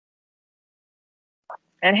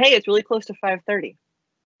 And hey, it's really close to 5:30.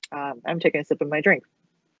 I'm taking a sip of my drink.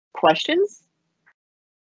 Questions?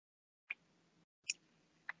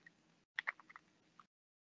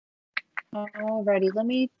 Alrighty, let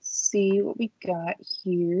me see what we got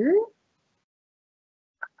here.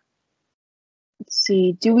 Let's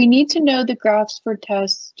see. Do we need to know the graphs for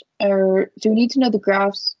test, or do we need to know the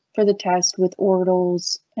graphs for the test with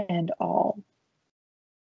orbitals and all?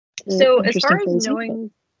 So as far as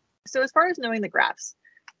knowing the graphs,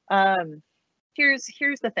 here's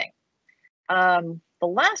the thing. The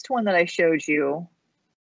last one that I showed you,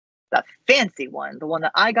 the fancy one, the one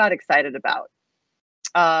that I got excited about,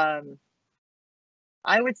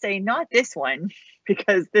 I would say not this one,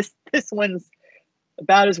 because this one's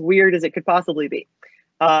about as weird as it could possibly be.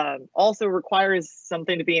 Also requires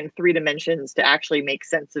something to be in 3 dimensions to actually make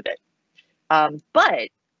sense of it. But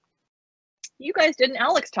you guys did an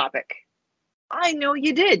Alex topic. I know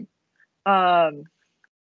you did.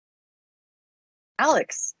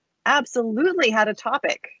 Alex absolutely had a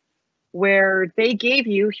topic where they gave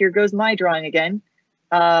you, here goes my drawing again,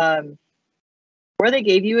 where they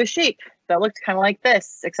gave you a shape that looked kind of like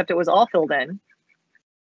this, except it was all filled in.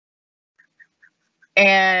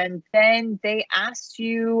 And then they asked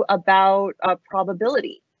you about a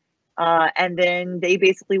probability. And then they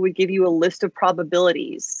basically would give you a list of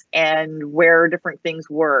probabilities and where different things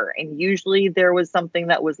were. And usually there was something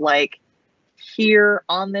that was like here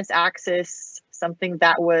on this axis, something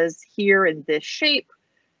that was here in this shape,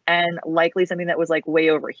 and likely something that was like way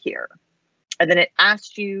over here. And then it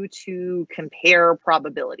asked you to compare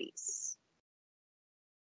probabilities.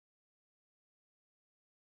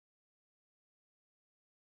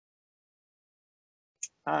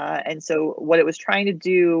 And so what it was trying to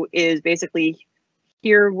do is basically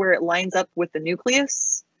here where it lines up with the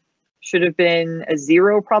nucleus should have been a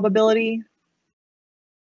 0 probability,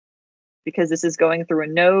 because this is going through a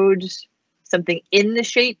node. Something in the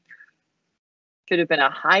shape should have been a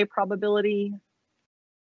high probability.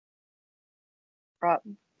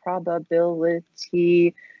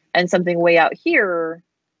 Probability, and something way out here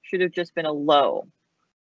should have just been a low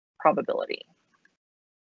probability.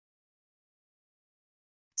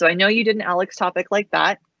 So I know you did an Alex topic like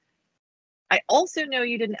that. I also know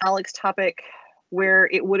you did an Alex topic where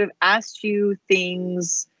it would have asked you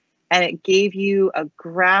things and it gave you a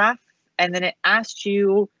graph, and then it asked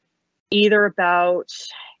you either about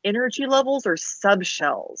energy levels or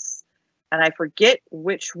subshells. And I forget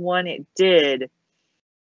which one it did,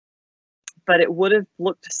 but it would have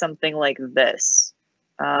looked something like this,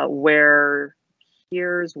 where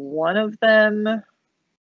here's one of them,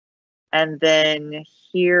 and then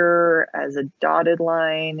here as a dotted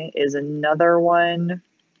line is another one.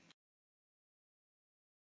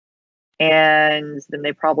 And then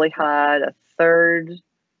they probably had a third.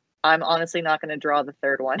 I'm honestly not going to draw the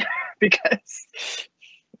third one because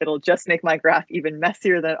it'll just make my graph even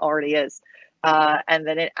messier than it already is. And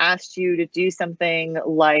then it asked you to do something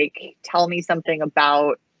like, tell me something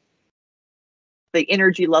about the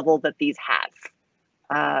energy level that these have,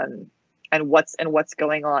 and what's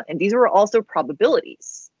going on. And these were also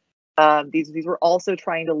probabilities. These were also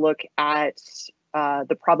trying to look at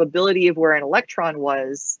the probability of where an electron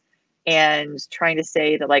was, and trying to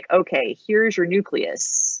say that, like, okay, here's your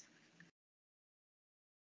nucleus.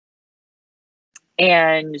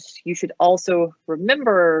 And you should also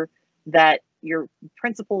remember that your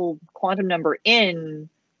principal quantum number n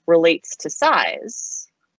relates to size.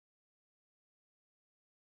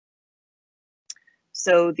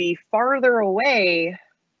 So the farther away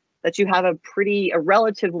that you have a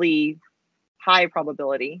relatively high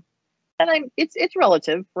probability, and it's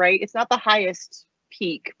relative, right? It's not the highest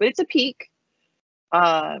peak, but it's a peak.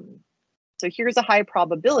 So here's a high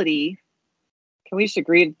probability. Can we just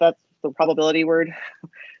agree that that's the probability word?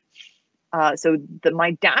 So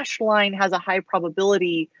my dashed line has a high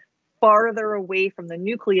probability farther away from the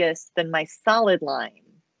nucleus than my solid line.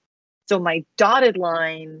 So my dotted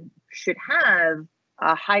line should have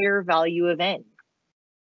a higher value of n.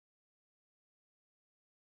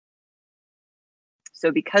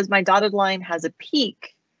 So because my dotted line has a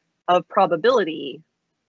peak of probability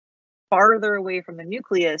farther away from the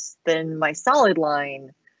nucleus than my solid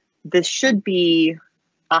line, this should be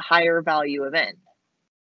a higher value of n.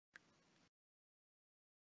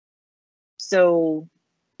 So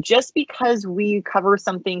just because we cover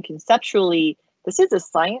something conceptually, this is a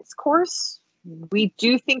science course. We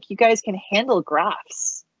do think you guys can handle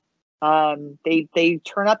graphs. They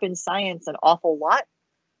turn up in science an awful lot.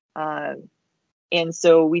 And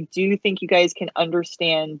so we do think you guys can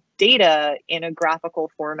understand data in a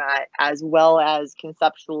graphical format, as well as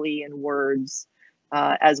conceptually in words,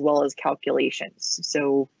 as well as calculations.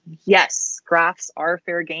 So yes, graphs are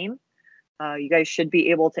fair game. You guys should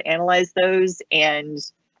be able to analyze those. And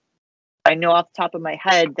I know off the top of my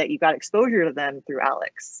head that you got exposure to them through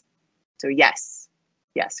Alex. So yes,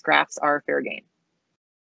 graphs are fair game.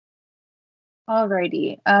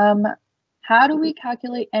 Alrighty. How do we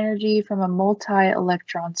calculate energy from a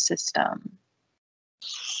multi-electron system?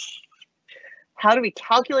 How do we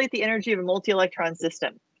calculate the energy of a multi-electron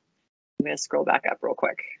system? I'm going to scroll back up real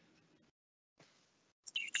quick.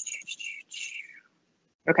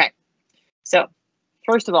 Okay, so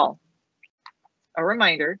first of all, a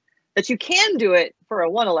reminder that you can do it for a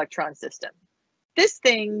one electron system. This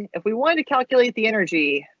thing, if we wanted to calculate the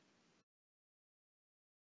energy,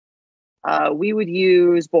 we would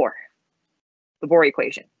use Bohr, the Bohr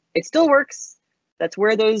equation. It still works. That's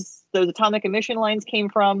where those atomic emission lines came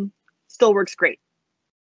from. Still works great.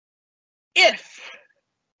 If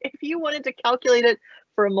you wanted to calculate it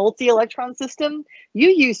for a multi-electron system, you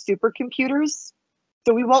use supercomputers.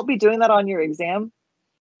 So we won't be doing that on your exam.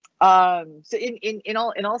 So in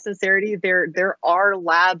all sincerity, there are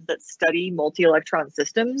labs that study multi-electron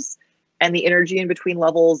systems and the energy in between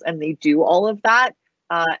levels, and they do all of that.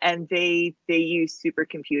 And they use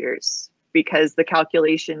supercomputers because the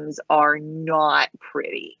calculations are not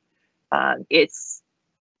pretty. It's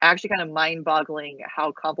actually kind of mind-boggling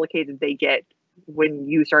how complicated they get when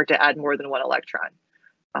you start to add more than one electron.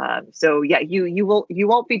 So yeah, you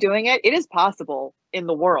won't be doing it. It is possible in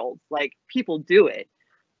the world, like people do it,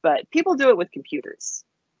 but people do it with computers,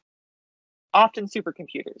 often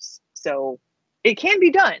supercomputers. So it can be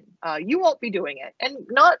done. You won't be doing it, and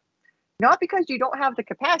not because you don't have the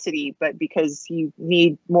capacity, but because you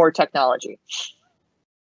need more technology.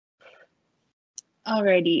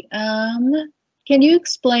 Alrighty. Can you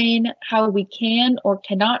explain how we can or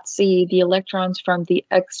cannot see the electrons from the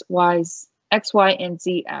X, Y, and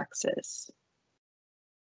Z axis?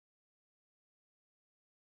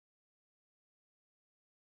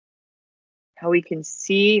 How we can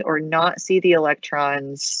see or not see the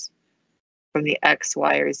electrons from the X,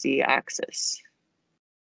 Y, or Z axis.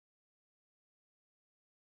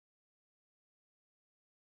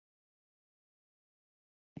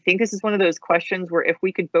 I think this is one of those questions where if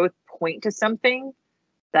we could both point to something,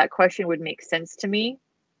 that question would make sense to me,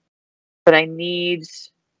 but I need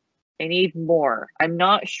more. I'm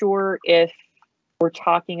not sure if we're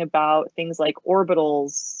talking about things like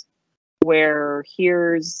orbitals, where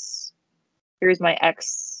here's my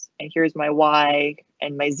X and here's my Y,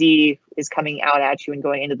 and my Z is coming out at you and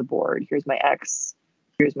going into the board. Here's my X,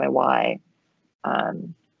 here's my Y.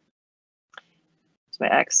 My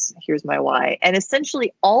X, here's my Y. And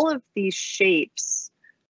essentially all of these shapes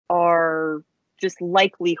are just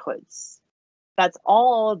likelihoods. That's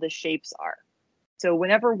all the shapes are. So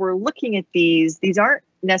whenever we're looking at these aren't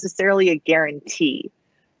necessarily a guarantee.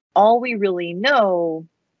 All we really know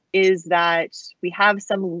is that we have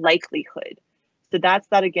some likelihood. So that's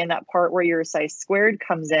that, again, that part where your psi squared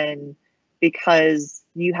comes in, because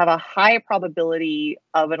you have a high probability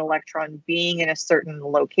of an electron being in a certain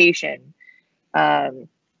location. And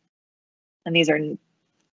these are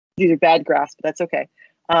bad graphs, but that's okay.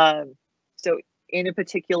 So in a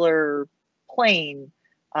particular plane,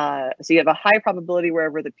 so you have a high probability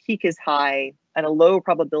wherever the peak is high and a low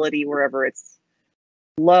probability wherever it's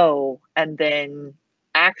low, and then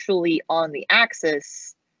actually on the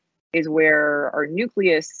axis is where our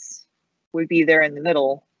nucleus would be there in the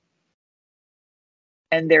middle.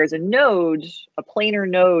 And there's a node, a planar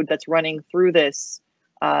node that's running through this.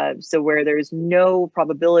 So where there's no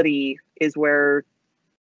probability is where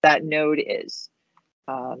that node is.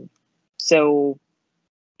 So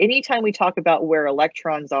anytime we talk about where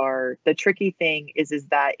electrons are, the tricky thing is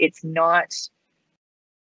that it's not,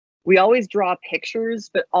 we always draw pictures,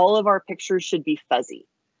 but all of our pictures should be fuzzy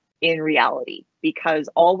in reality, because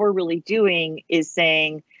all we're really doing is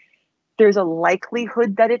saying there's a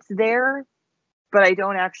likelihood that it's there, but I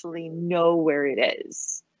don't actually know where it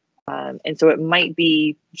is. And so it might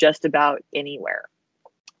be just about anywhere.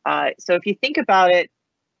 So if you think about it,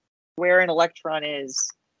 where an electron is,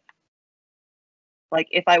 like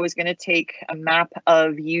if I was going to take a map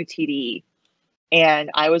of UTD and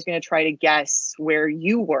I was going to try to guess where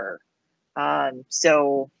you were.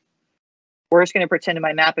 So we're just going to pretend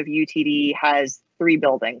my map of UTD has 3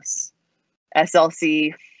 buildings.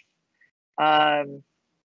 SLC.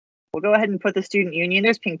 We'll go ahead and put the student union.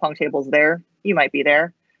 There's ping pong tables there. You might be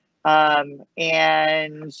there.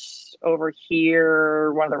 And over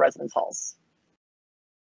here, one of the residence halls.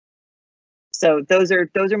 So those are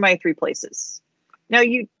my 3 places. Now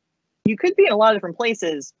you could be in a lot of different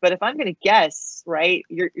places, but if I'm going to guess, right,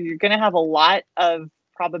 you're going to have a lot of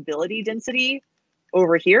probability density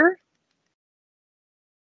over here.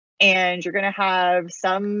 And you're going to have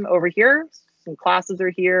some over here. Some classes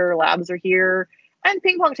are here, labs are here, and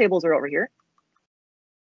ping pong tables are over here.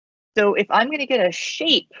 So if I'm going to get a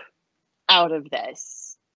shape out of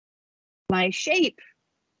this, my shape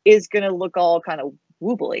is going to look all kind of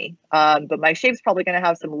wobbly, but my shape's probably going to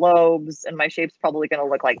have some lobes, and my shape's probably going to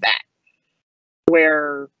look like that,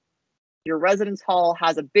 where your residence hall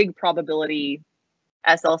has a big probability,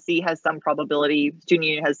 SLC has some probability, student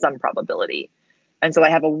union has some probability. And so I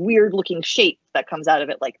have a weird looking shape that comes out of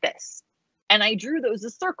it like this. And I drew those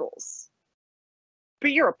as circles.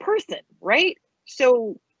 But you're a person, right?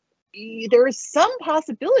 So there's some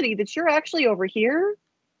possibility that you're actually over here.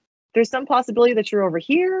 There's some possibility that you're over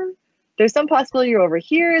here. There's some possibility you're over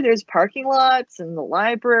here. There's parking lots and the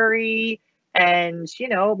library. And, you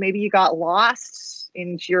know, maybe you got lost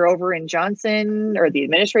and you're over in Johnson or the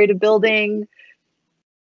administrative building.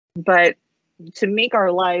 But to make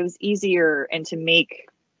our lives easier and to make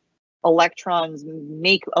electrons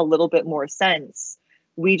make a little bit more sense,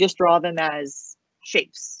 we just draw them as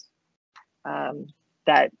shapes.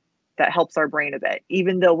 That helps our brain a bit,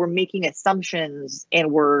 even though we're making assumptions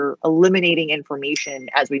and we're eliminating information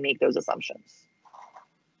as we make those assumptions.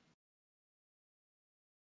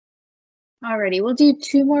 Alrighty, we'll do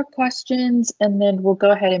 2 more questions and then we'll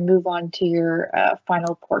go ahead and move on to your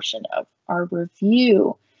final portion of our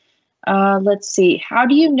review. Let's see, how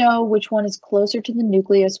do you know which one is closer to the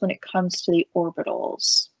nucleus when it comes to the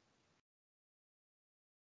orbitals?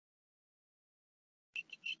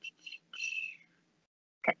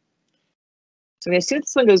 Okay, so I'm going to assume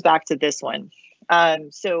this one goes back to this one.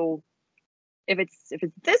 So if it's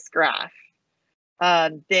this graph,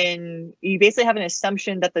 then you basically have an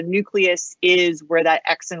assumption that the nucleus is where that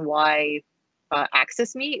X and Y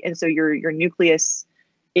axis meet, and so your nucleus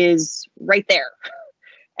is right there.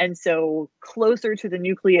 And so closer to the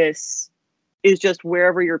nucleus is just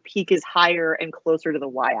wherever your peak is higher and closer to the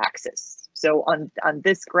y-axis. So on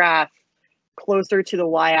this graph, closer to the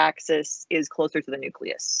y-axis is closer to the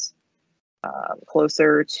nucleus.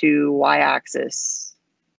 Closer to y-axis,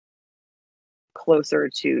 closer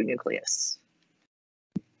to nucleus.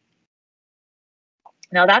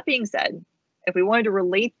 Now, that being said, if we wanted to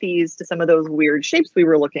relate these to some of those weird shapes we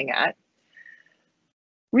were looking at,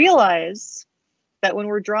 realize that when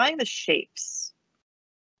we're drawing the shapes,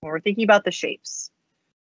 when we're thinking about the shapes,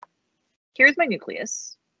 here's my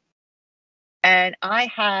nucleus. And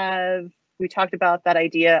we talked about that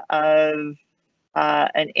idea of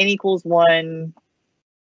an n equals 1,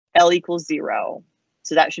 L equals 0.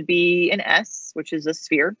 So that should be an S, which is a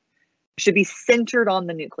sphere. It should be centered on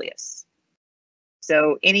the nucleus.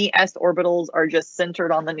 So any s orbitals are just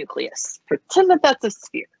centered on the nucleus. Pretend that that's a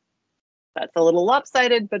sphere. That's a little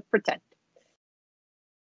lopsided, but pretend.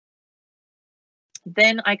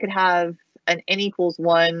 Then I could have an n equals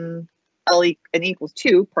 1, n equals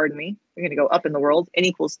 2, pardon me. We're going to go up in the world. N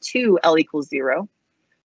equals 2, L equals 0.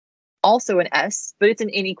 Also an S, but it's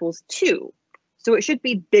an n equals 2. So it should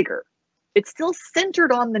be bigger. It's still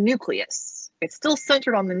centered on the nucleus. It's still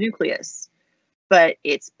centered on the nucleus, but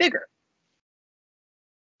it's bigger.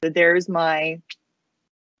 So there's my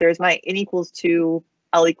n equals 2,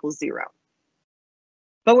 L equals 0.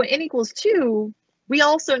 But when n equals 2, we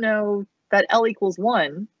also know that L equals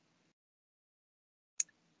 1,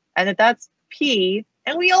 and that that's P,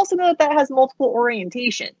 and we also know that that has multiple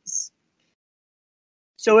orientations.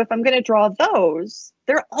 So if I'm going to draw those,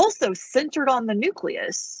 they're also centered on the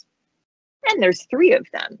nucleus, and there's 3 of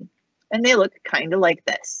them, and they look kind of like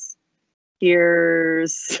this.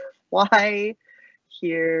 Here's Y,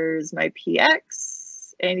 here's my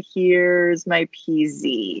PX, and here's my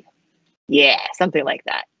PZ. Yeah, something like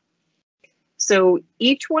that. So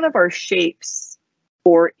each one of our shapes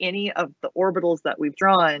or any of the orbitals that we've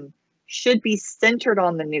drawn should be centered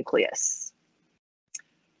on the nucleus.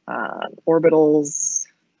 Orbitals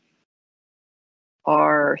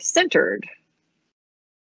are centered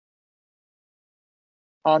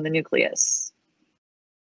on the nucleus.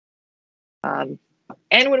 And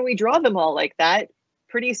when we draw them all like that,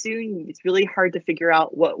 pretty soon it's really hard to figure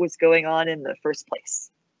out what was going on in the first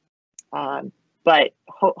place. But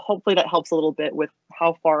hopefully that helps a little bit with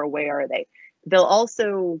how far away are they. They'll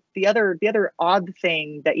also, the other odd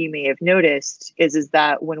thing that you may have noticed is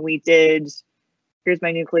that when we did, here's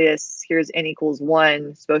my nucleus, here's n equals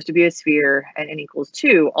 1, supposed to be a sphere, and n equals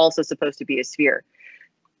 2, also supposed to be a sphere.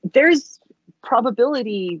 There's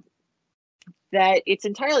probability that it's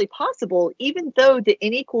entirely possible, even though the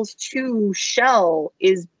n equals 2 shell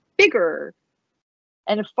is bigger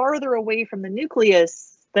and farther away from the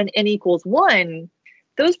nucleus than n equals 1,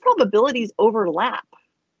 those probabilities overlap.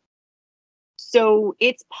 So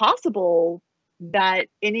it's possible that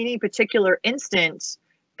in any particular instance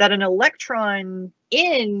that an electron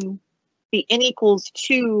in the n equals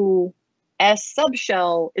 2 s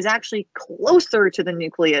subshell is actually closer to the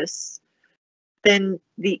nucleus than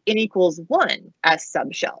the n equals 1 s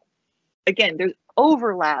subshell. Again, there's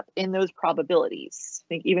overlap in those probabilities. I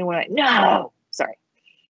think even when sorry.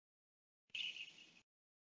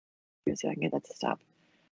 Let's see if I can get that to stop.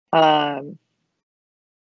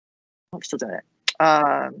 I'm still doing it.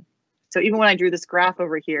 So even when I drew this graph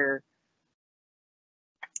over here,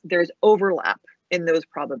 there's overlap in those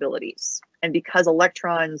probabilities. And because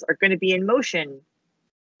electrons are going to be in motion,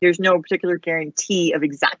 there's no particular guarantee of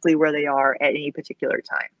exactly where they are at any particular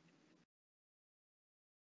time.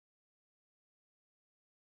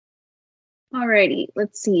 Alrighty,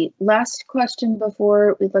 let's see. Last question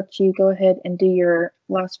before we let you go ahead and do your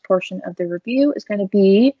last portion of the review is going to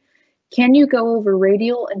be, can you go over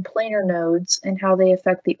radial and planar nodes and how they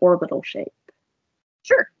affect the orbital shape?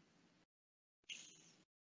 Sure.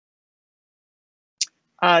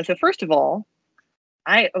 So first of all,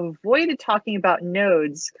 I avoided talking about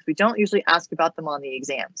nodes because we don't usually ask about them on the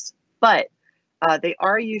exams, but they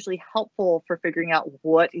are usually helpful for figuring out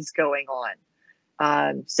what is going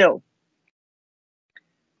on. So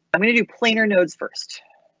I'm going to do planar nodes first.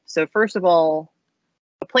 So first of all,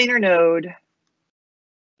 a planar node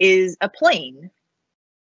is a plane.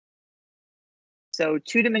 So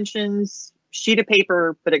 2 dimensions, sheet of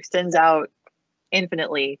paper, but extends out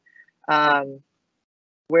infinitely,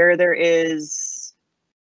 where there is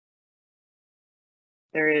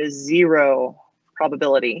 0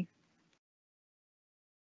 probability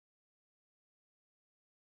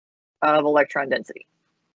of electron density.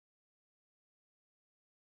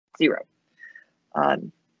 0.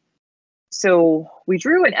 So we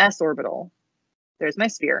drew an s orbital. There's my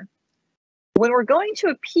sphere. When we're going to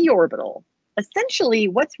a p orbital, essentially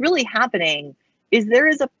what's really happening is there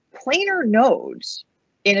is a planar node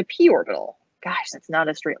in a p orbital. Gosh, that's not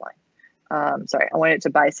a straight line. Sorry, I wanted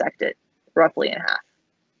to bisect it roughly in half.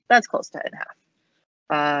 That's close to in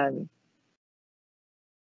half.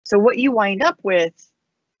 So what you wind up with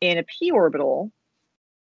in a p orbital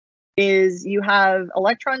is you have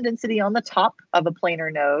electron density on the top of a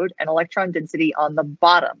planar node and electron density on the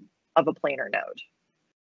bottom of a planar node.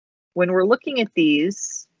 When we're looking at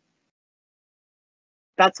these,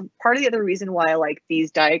 that's part of the other reason why I like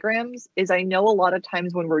these diagrams is I know a lot of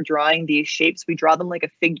times when we're drawing these shapes, we draw them like a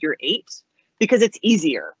figure 8 because it's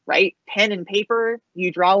easier, right? Pen and paper,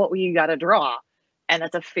 you draw what you got to draw, and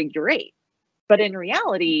that's a figure 8. But in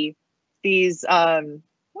reality, these, why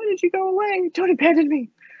did you go away? Don't abandon me.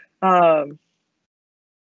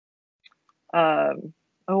 Oh,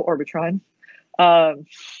 Orbitron. But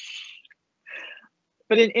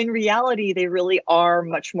in reality, they really are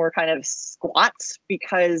much more kind of squat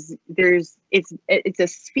because it's a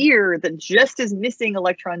sphere that just is missing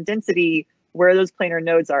electron density where those planar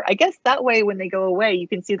nodes are. I guess that way, when they go away, you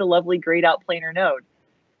can see the lovely grayed out planar node.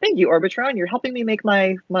 Thank you, Orbitron. You're helping me make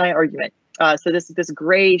my argument. So this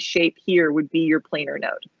gray shape here would be your planar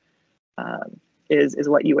node, is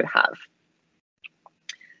what you would have.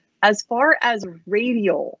 As far as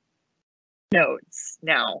radial nodes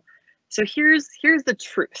now, so here's the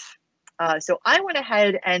truth. So I went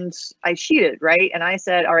ahead and I cheated, right? And I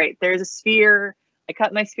said, all right, there's a sphere. I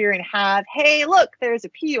cut my sphere in half. Hey, look, there's a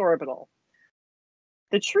p orbital.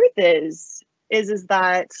 The truth is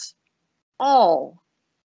that all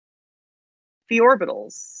p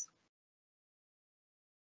orbitals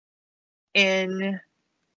in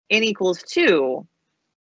n equals 2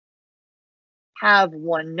 have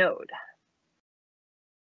one node.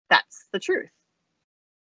 That's the truth.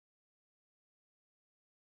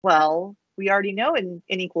 Well, we already know in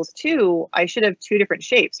n equals 2, I should have two different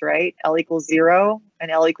shapes, right? L equals 0 and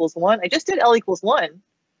L equals 1. I just did L equals 1.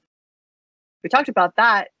 We talked about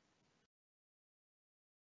that.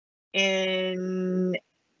 In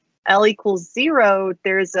L equals 0,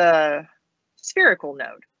 there's a spherical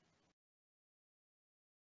node.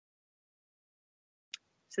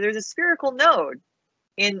 So there's a spherical node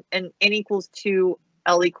in n equals 2,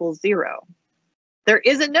 L equals 0. There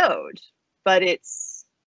is a node, but it's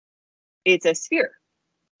a sphere.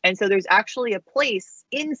 And so there's actually a place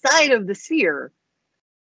inside of the sphere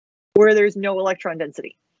where there's no electron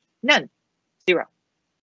density. None. 0.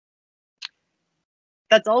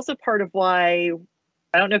 That's also part of why,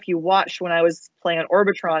 I don't know if you watched when I was playing on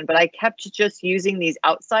Orbitron, but I kept just using these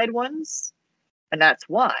outside ones. And that's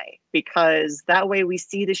why, because that way we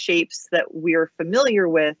see the shapes that we're familiar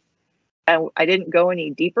with. And I didn't go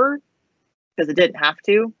any deeper because it didn't have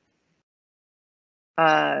to.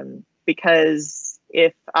 Because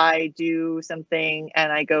if I do something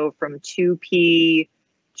and I go from 2p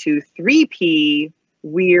to 3p,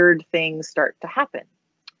 weird things start to happen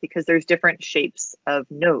because there's different shapes of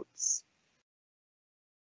nodes.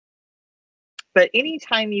 But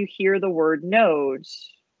anytime you hear the word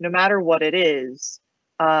nodes, no matter what it is,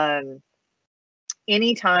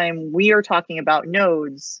 anytime we are talking about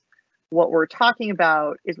nodes, what we're talking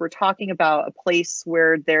about is we're talking about a place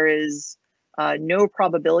where there is no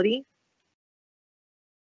probability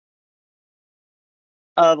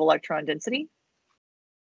of electron density.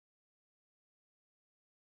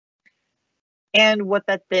 And what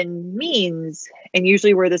that then means, and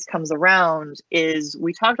usually where this comes around, is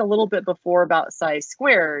we talked a little bit before about psi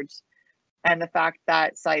squared and the fact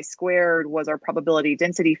that psi squared was our probability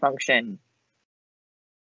density function.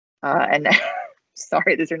 And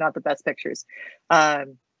sorry, these are not the best pictures.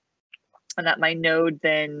 And that my node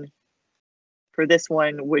then for this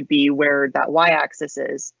one would be where that y-axis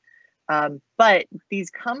is. But these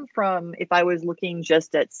come from, if I was looking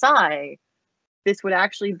just at psi, this would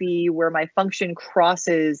actually be where my function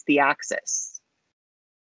crosses the axis.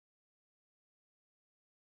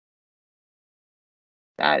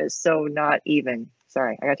 That is so not even.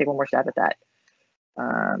 Sorry, I gotta take one more stab at that.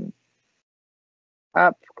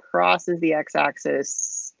 Up crosses the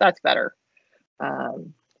x-axis. That's better.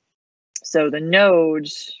 So the node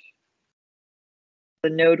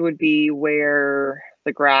would be where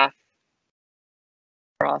the graph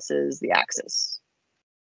crosses the axis.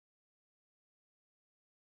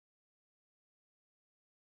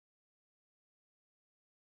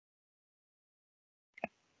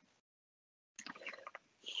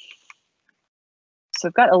 So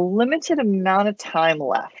I've got a limited amount of time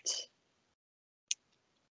left.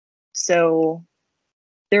 So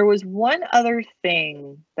there was one other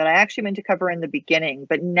thing that I actually meant to cover in the beginning,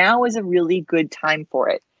 but now is a really good time for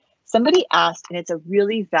it. Somebody asked, and it's a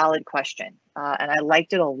really valid question, and I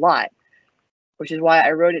liked it a lot, which is why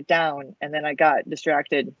I wrote it down, and then I got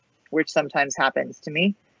distracted, which sometimes happens to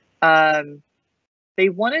me. They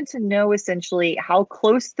wanted to know essentially how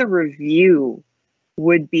close the review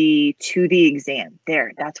would be to the exam.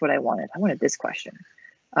 There, that's what I wanted. I wanted this question.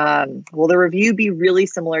 Will the review be really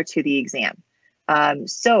similar to the exam?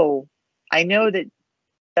 So I know that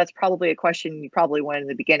that's probably a question you probably wanted in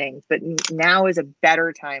the beginning, but now is a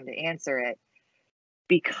better time to answer it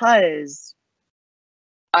because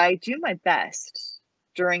I do my best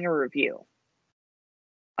during a review.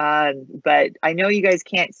 But I know you guys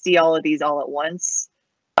can't see all of these all at once,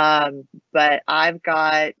 but I've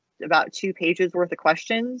got about 2 pages worth of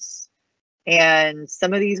questions, and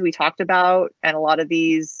some of these we talked about, and a lot of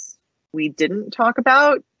these we didn't talk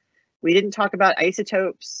about. We didn't talk about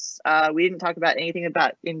isotopes. We didn't talk about anything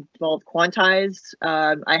about involved quantized.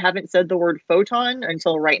 I haven't said the word photon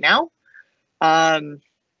until right now.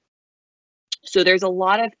 So there's a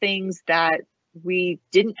lot of things that we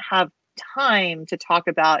didn't have time to talk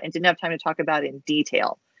about and didn't have time to talk about in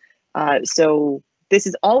detail. So this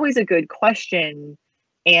is always a good question.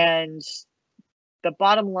 And the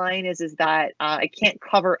bottom line is that I can't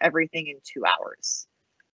cover everything in 2 hours.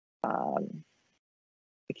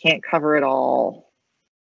 I can't cover it all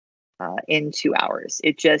in 2 hours.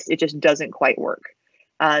 It just doesn't quite work.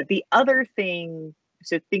 The other thing,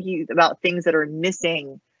 so thinking about things that are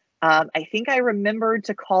missing, I think I remembered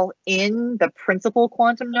to call in the principal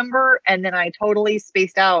quantum number, and then I totally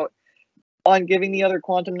spaced out on giving the other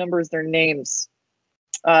quantum numbers their names.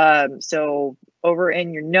 So over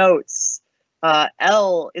in your notes,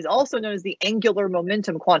 L is also known as the angular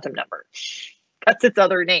momentum quantum number. That's its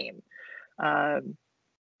other name.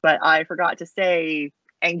 But I forgot to say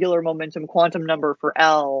angular momentum quantum number for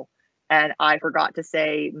L, and I forgot to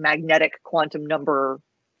say magnetic quantum number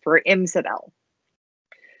for M sub L.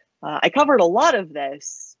 I covered a lot of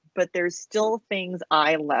this, but there's still things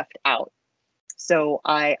I left out. So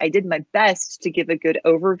I did my best to give a good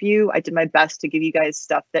overview. I did my best to give you guys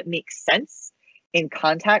stuff that makes sense in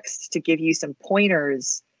context, to give you some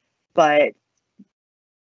pointers, but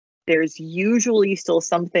there's usually still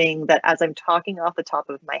something that, as I'm talking off the top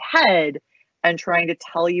of my head and trying to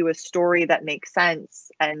tell you a story that makes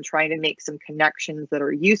sense and trying to make some connections that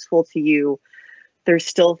are useful to you, there's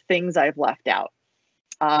still things I've left out.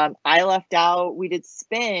 I left out, we did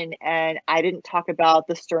spin, and I didn't talk about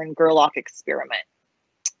the Stern-Gerlach experiment,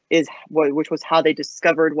 which was how they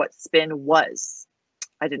discovered what spin was.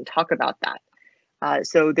 I didn't talk about that.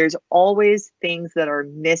 So there's always things that are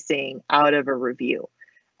missing out of a review,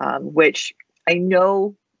 which I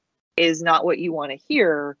know is not what you want to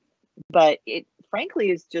hear, but it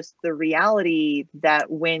frankly is just the reality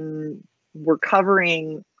that when we're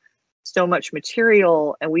covering so much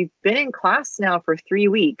material and we've been in class now for 3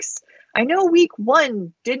 weeks. I know week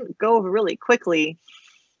 1 didn't go really quickly,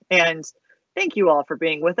 and thank you all for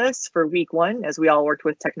being with us for week 1 as we all worked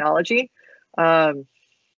with technology.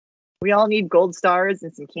 We all need gold stars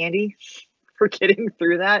and some candy for getting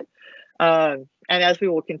through that. And as we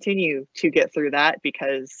will continue to get through that,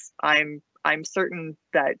 because I'm certain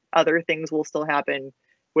that other things will still happen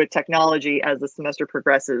with technology as the semester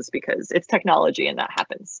progresses, because it's technology and that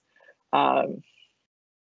happens.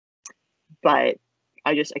 But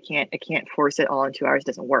I can't force it all in 2 hours. It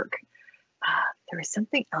doesn't work. There was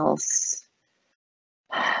something else.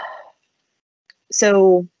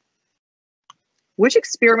 So which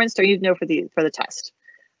experiments do you need to know for the test?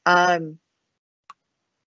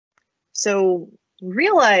 So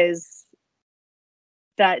realize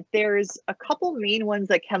that there's a couple main ones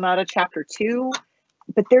that come out of chapter 2,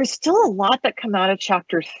 but there's still a lot that come out of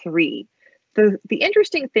chapter 3. The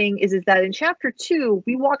interesting thing is that in chapter 2,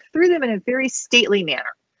 we walked through them in a very stately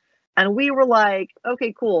manner. And we were like,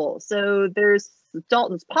 okay, cool. So there's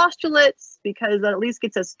Dalton's postulates, because that at least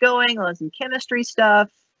gets us going on some chemistry stuff.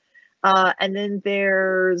 And then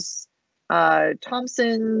there's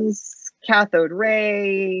Thomson's cathode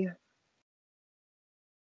ray.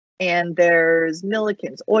 And there's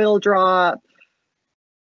Millikan's oil drop.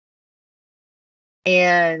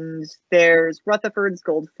 And there's Rutherford's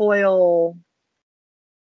gold foil.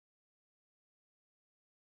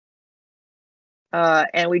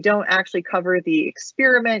 And we don't actually cover the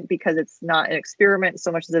experiment because it's not an experiment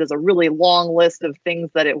so much as it is a really long list of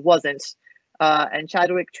things that it wasn't. And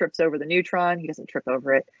Chadwick trips over the neutron. He doesn't trip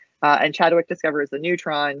over it. And Chadwick discovers the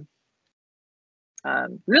neutron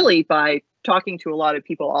really by talking to a lot of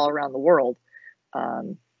people all around the world.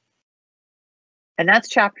 And that's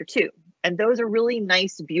chapter 2. And those are really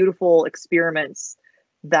nice, beautiful experiments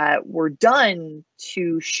that were done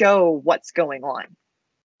to show what's going on.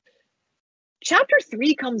 Chapter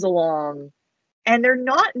 3 comes along, and they're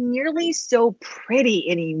not nearly so pretty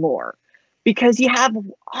anymore, because you have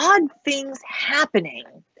odd things happening,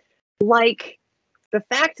 like the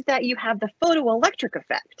fact that you have the photoelectric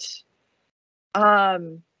effect.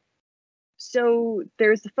 So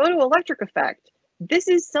there's the photoelectric effect. This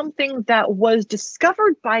is something that was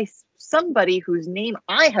discovered by somebody whose name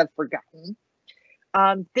I have forgotten.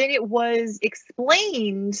 Then it was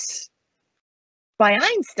explained by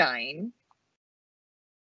Einstein.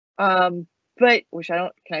 But can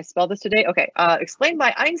I spell this today? Okay, explained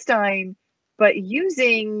by Einstein, but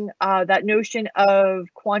using that notion of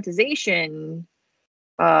quantization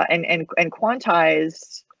and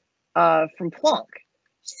quantized from Planck.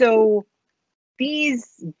 So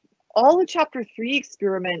all the chapter 3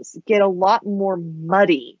 experiments get a lot more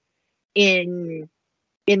muddy in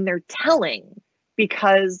their telling,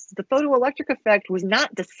 because the photoelectric effect was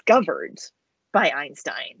not discovered by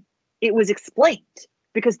Einstein. It was explained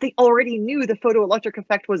because they already knew the photoelectric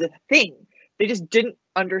effect was a thing. They just didn't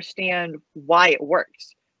understand why it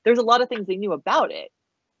worked. There's a lot of things they knew about it.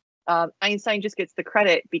 Einstein just gets the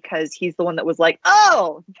credit because he's the one that was like,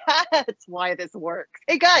 oh, that's why this works.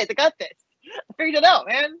 Hey guys, I got this. I figured it out,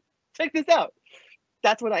 man. Check this out.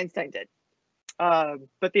 That's what Einstein did.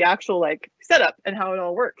 But the actual like setup and how it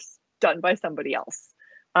all works, done by somebody else.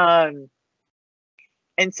 And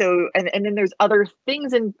so, and then there's other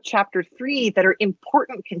things in chapter 3 that are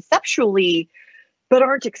important conceptually, but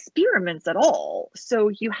aren't experiments at all. So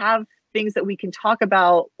you have things that we can talk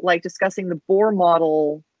about, like discussing the Bohr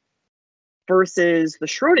model versus the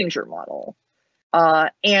Schrodinger model.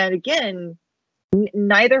 And again,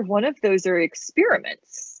 neither one of those are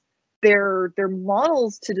experiments. They're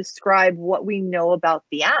models to describe what we know about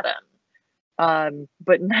the atom,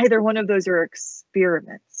 but neither one of those are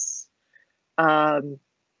experiments.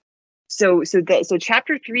 So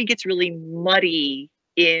chapter 3 gets really muddy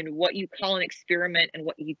in what you call an experiment and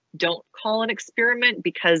what you don't call an experiment,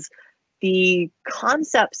 because the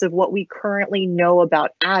concepts of what we currently know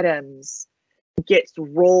about atoms gets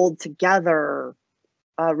rolled together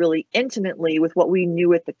really intimately with what we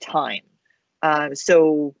knew at the time.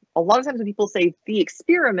 So a lot of times when people say the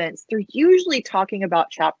experiments, they're usually talking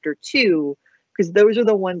about chapter 2, because those are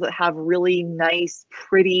the ones that have really nice,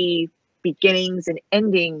 pretty beginnings and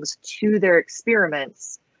endings to their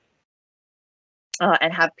experiments,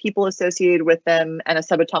 and have people associated with them and a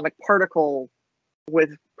subatomic particle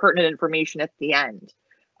with pertinent information at the end.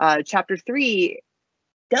 Chapter 3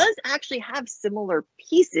 does actually have similar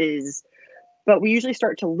pieces, but we usually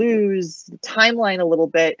start to lose the timeline a little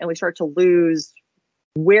bit, and we start to lose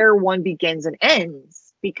where one begins and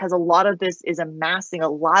ends, because a lot of this is amassing a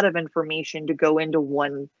lot of information to go into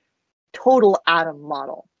one total atom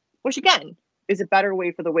model, which again is a better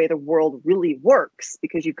way for the way the world really works,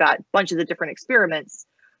 because you've got bunches of different experiments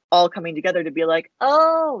all coming together to be like,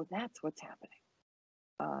 oh, that's what's happening.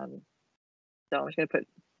 So I'm just going to put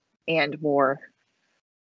and more.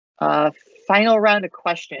 Final round of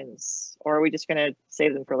questions, or are we just going to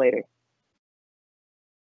save them for later?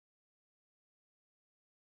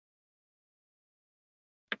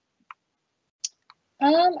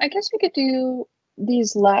 I guess we could do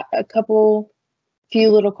these few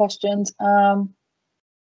little questions.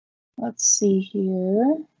 Let's see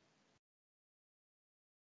here.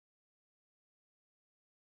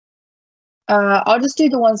 I'll just do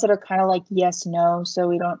the ones that are kind of like yes, no, so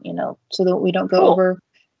we don't, so that we don't go over.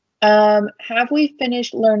 Have we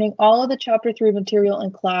finished learning all of the chapter 3 material in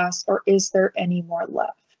class, or is there any more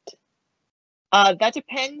left? That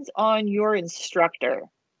depends on your instructor,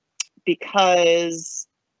 because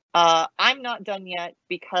I'm not done yet,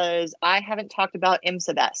 because I haven't talked about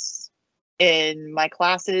IMSA-BES in my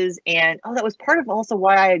classes, and that was part of also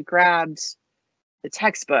why I had grabbed the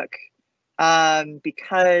textbook,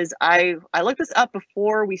 because I looked this up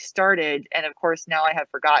before we started, and of course now I have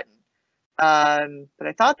forgotten. But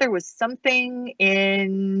I thought there was something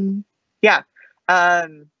in, yeah.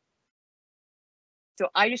 So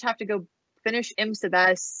I just have to go finish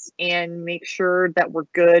IMSA-BES and make sure that we're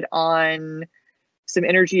good on some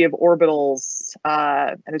energy of orbitals.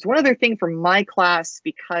 And there's one other thing for my class,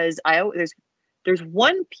 because there's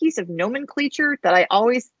one piece of nomenclature that I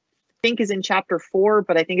always think is in chapter 4,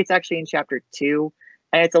 but I think it's actually in chapter 2,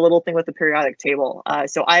 and it's a little thing with the periodic table.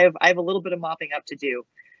 So I have a little bit of mopping up to do.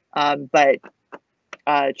 But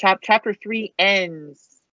chapter 3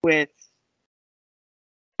 ends with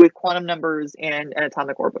quantum numbers and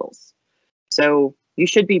atomic orbitals. So you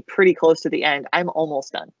should be pretty close to the end. I'm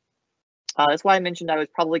almost done. That's why I mentioned I was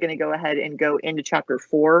probably going to go ahead and go into chapter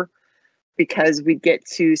 4, because we get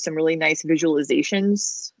to some really nice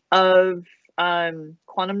visualizations of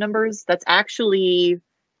quantum numbers. That's actually,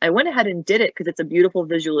 I went ahead and did it because it's a beautiful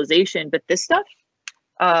visualization, but this stuff,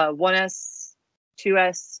 1s,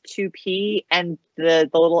 2s, 2p, and the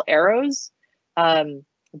little arrows,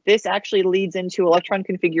 this actually leads into electron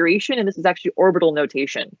configuration, and this is actually orbital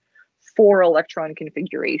notation for electron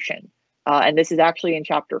configuration. And this is actually in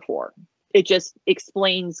chapter 4. It just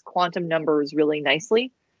explains quantum numbers really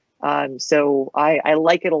nicely. So I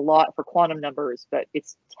like it a lot for quantum numbers, but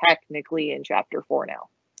it's technically in chapter 4 now.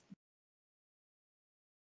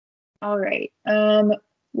 All right.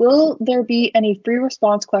 Will there be any free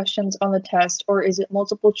response questions on the test, or is it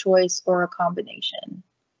multiple choice or a combination?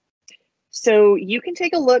 So you can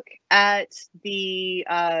take a look at the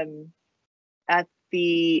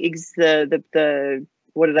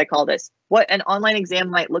what did I call this? What an online exam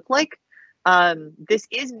might look like. This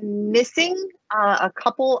is missing a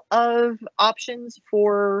couple of options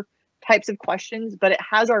for types of questions, but it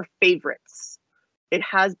has our favorites. It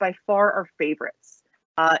has by far our favorites.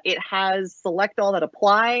 It has select all that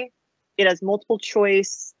apply. It has multiple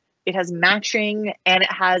choice. It has matching, and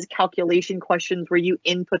it has calculation questions where you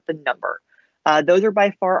input the number. Those are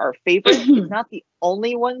by far our favorites. It's not the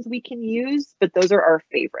only ones we can use, but those are our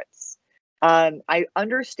favorites. I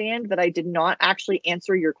understand that I did not actually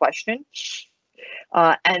answer your question.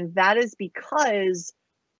 And that is because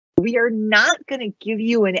we are not going to give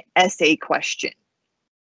you an essay question.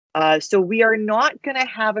 So we are not going to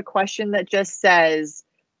have a question that just says,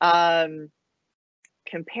 compare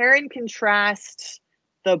and contrast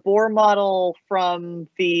the Bohr model from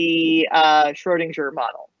the Schrodinger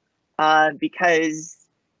model. Because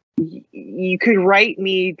you could write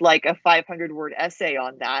me like a 500-word essay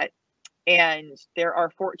on that. And there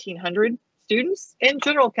are 1,400 students in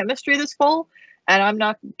general chemistry this fall, and I'm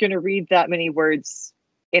not going to read that many words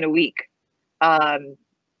in a week.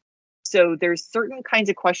 So there's certain kinds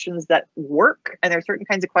of questions that work, and there's certain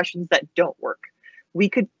kinds of questions that don't work. We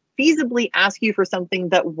could feasibly ask you for something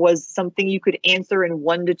that was something you could answer in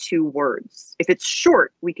 1 to 2 words. If it's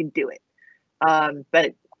short, we can do it.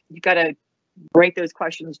 But you got to write those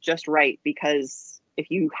questions just right, because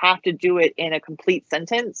if you have to do it in a complete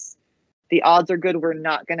sentence, the odds are good we're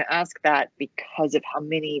not going to ask that because of how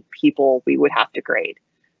many people we would have to grade.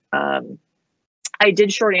 I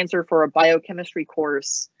did short answer for a biochemistry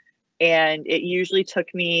course, and it usually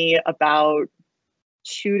took me about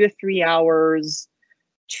 2 to 3 hours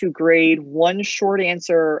to grade one short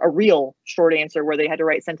answer, a real short answer where they had to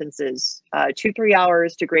write sentences, 2-3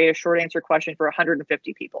 hours to grade a short answer question for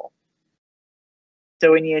 150 people.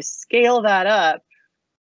 So when you scale that up,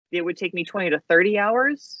 it would take me 20 to 30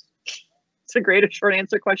 hours to grade a short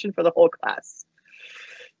answer question for the whole class.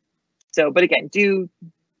 So, but again, do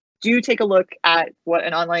take a look at what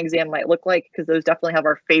an online exam might look like, because those definitely have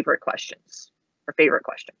our favorite questions.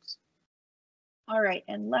 All right,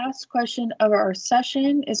 and last question of our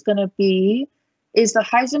session is going to be, is the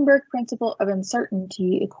Heisenberg principle of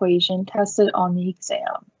uncertainty equation tested on the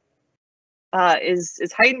exam? Is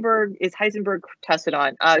Heisenberg tested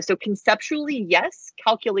on? So conceptually, yes.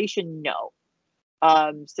 Calculation, no.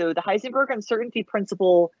 So the Heisenberg uncertainty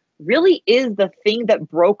principle really is the thing that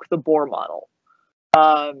broke the Bohr model.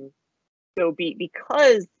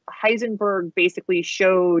 Because Heisenberg basically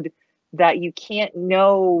showed that you can't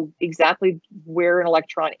know exactly where an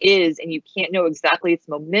electron is, and you can't know exactly its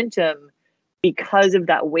momentum because of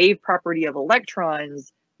that wave property of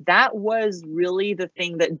electrons. That was really the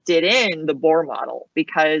thing that did in the Bohr model,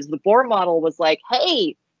 because the Bohr model was like,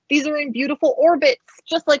 hey, these are in beautiful orbits,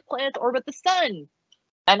 just like planets orbit the sun.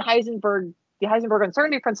 And the Heisenberg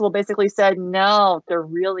uncertainty principle basically said, no, they're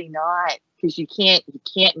really not, because you can't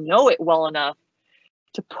know it well enough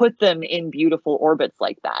to put them in beautiful orbits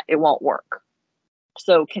like that. It won't work.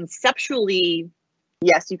 So conceptually,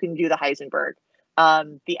 yes, you can do the Heisenberg.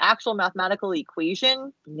 The actual mathematical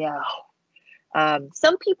equation, no.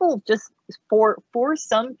 Some people just, for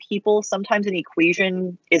some people, sometimes an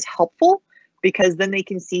equation is helpful, because then they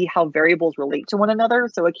can see how variables relate to one another.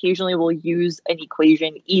 So occasionally we'll use an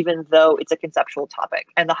equation even though it's a conceptual topic.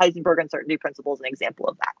 And the Heisenberg uncertainty principle is an example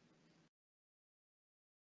of that.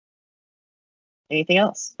 Anything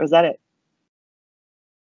else, or is that it?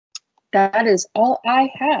 That is all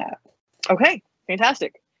I have. Okay,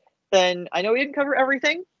 fantastic. Then I know we didn't cover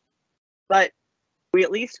everything, but we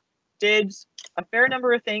at least did a fair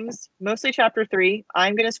number of things, mostly chapter 3.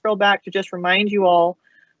 I'm going to scroll back to just remind you all,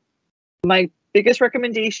 my biggest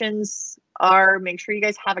recommendations are, make sure you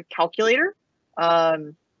guys have a calculator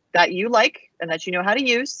that you like and that you know how to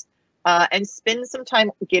use, and spend some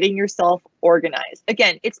time getting yourself organized.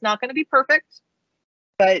 Again, it's not going to be perfect,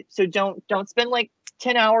 but so don't spend like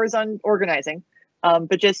 10 hours on organizing,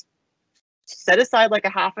 but just set aside like a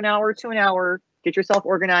half an hour to an hour, get yourself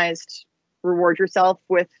organized, reward yourself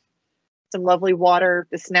with some lovely water,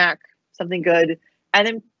 a snack, something good, and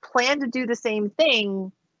then plan to do the same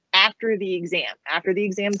thing after the exam. After the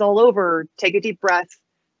exam's all over, take a deep breath.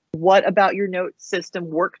 What about your note system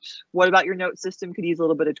worked? What about your note system could use a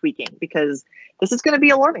little bit of tweaking? Because this is going to be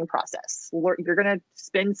a learning process. You're going to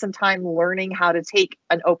spend some time learning how to take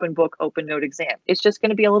an open book, open note exam. It's just going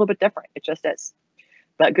to be a little bit different. It just is.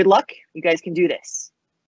 But good luck. You guys can do this.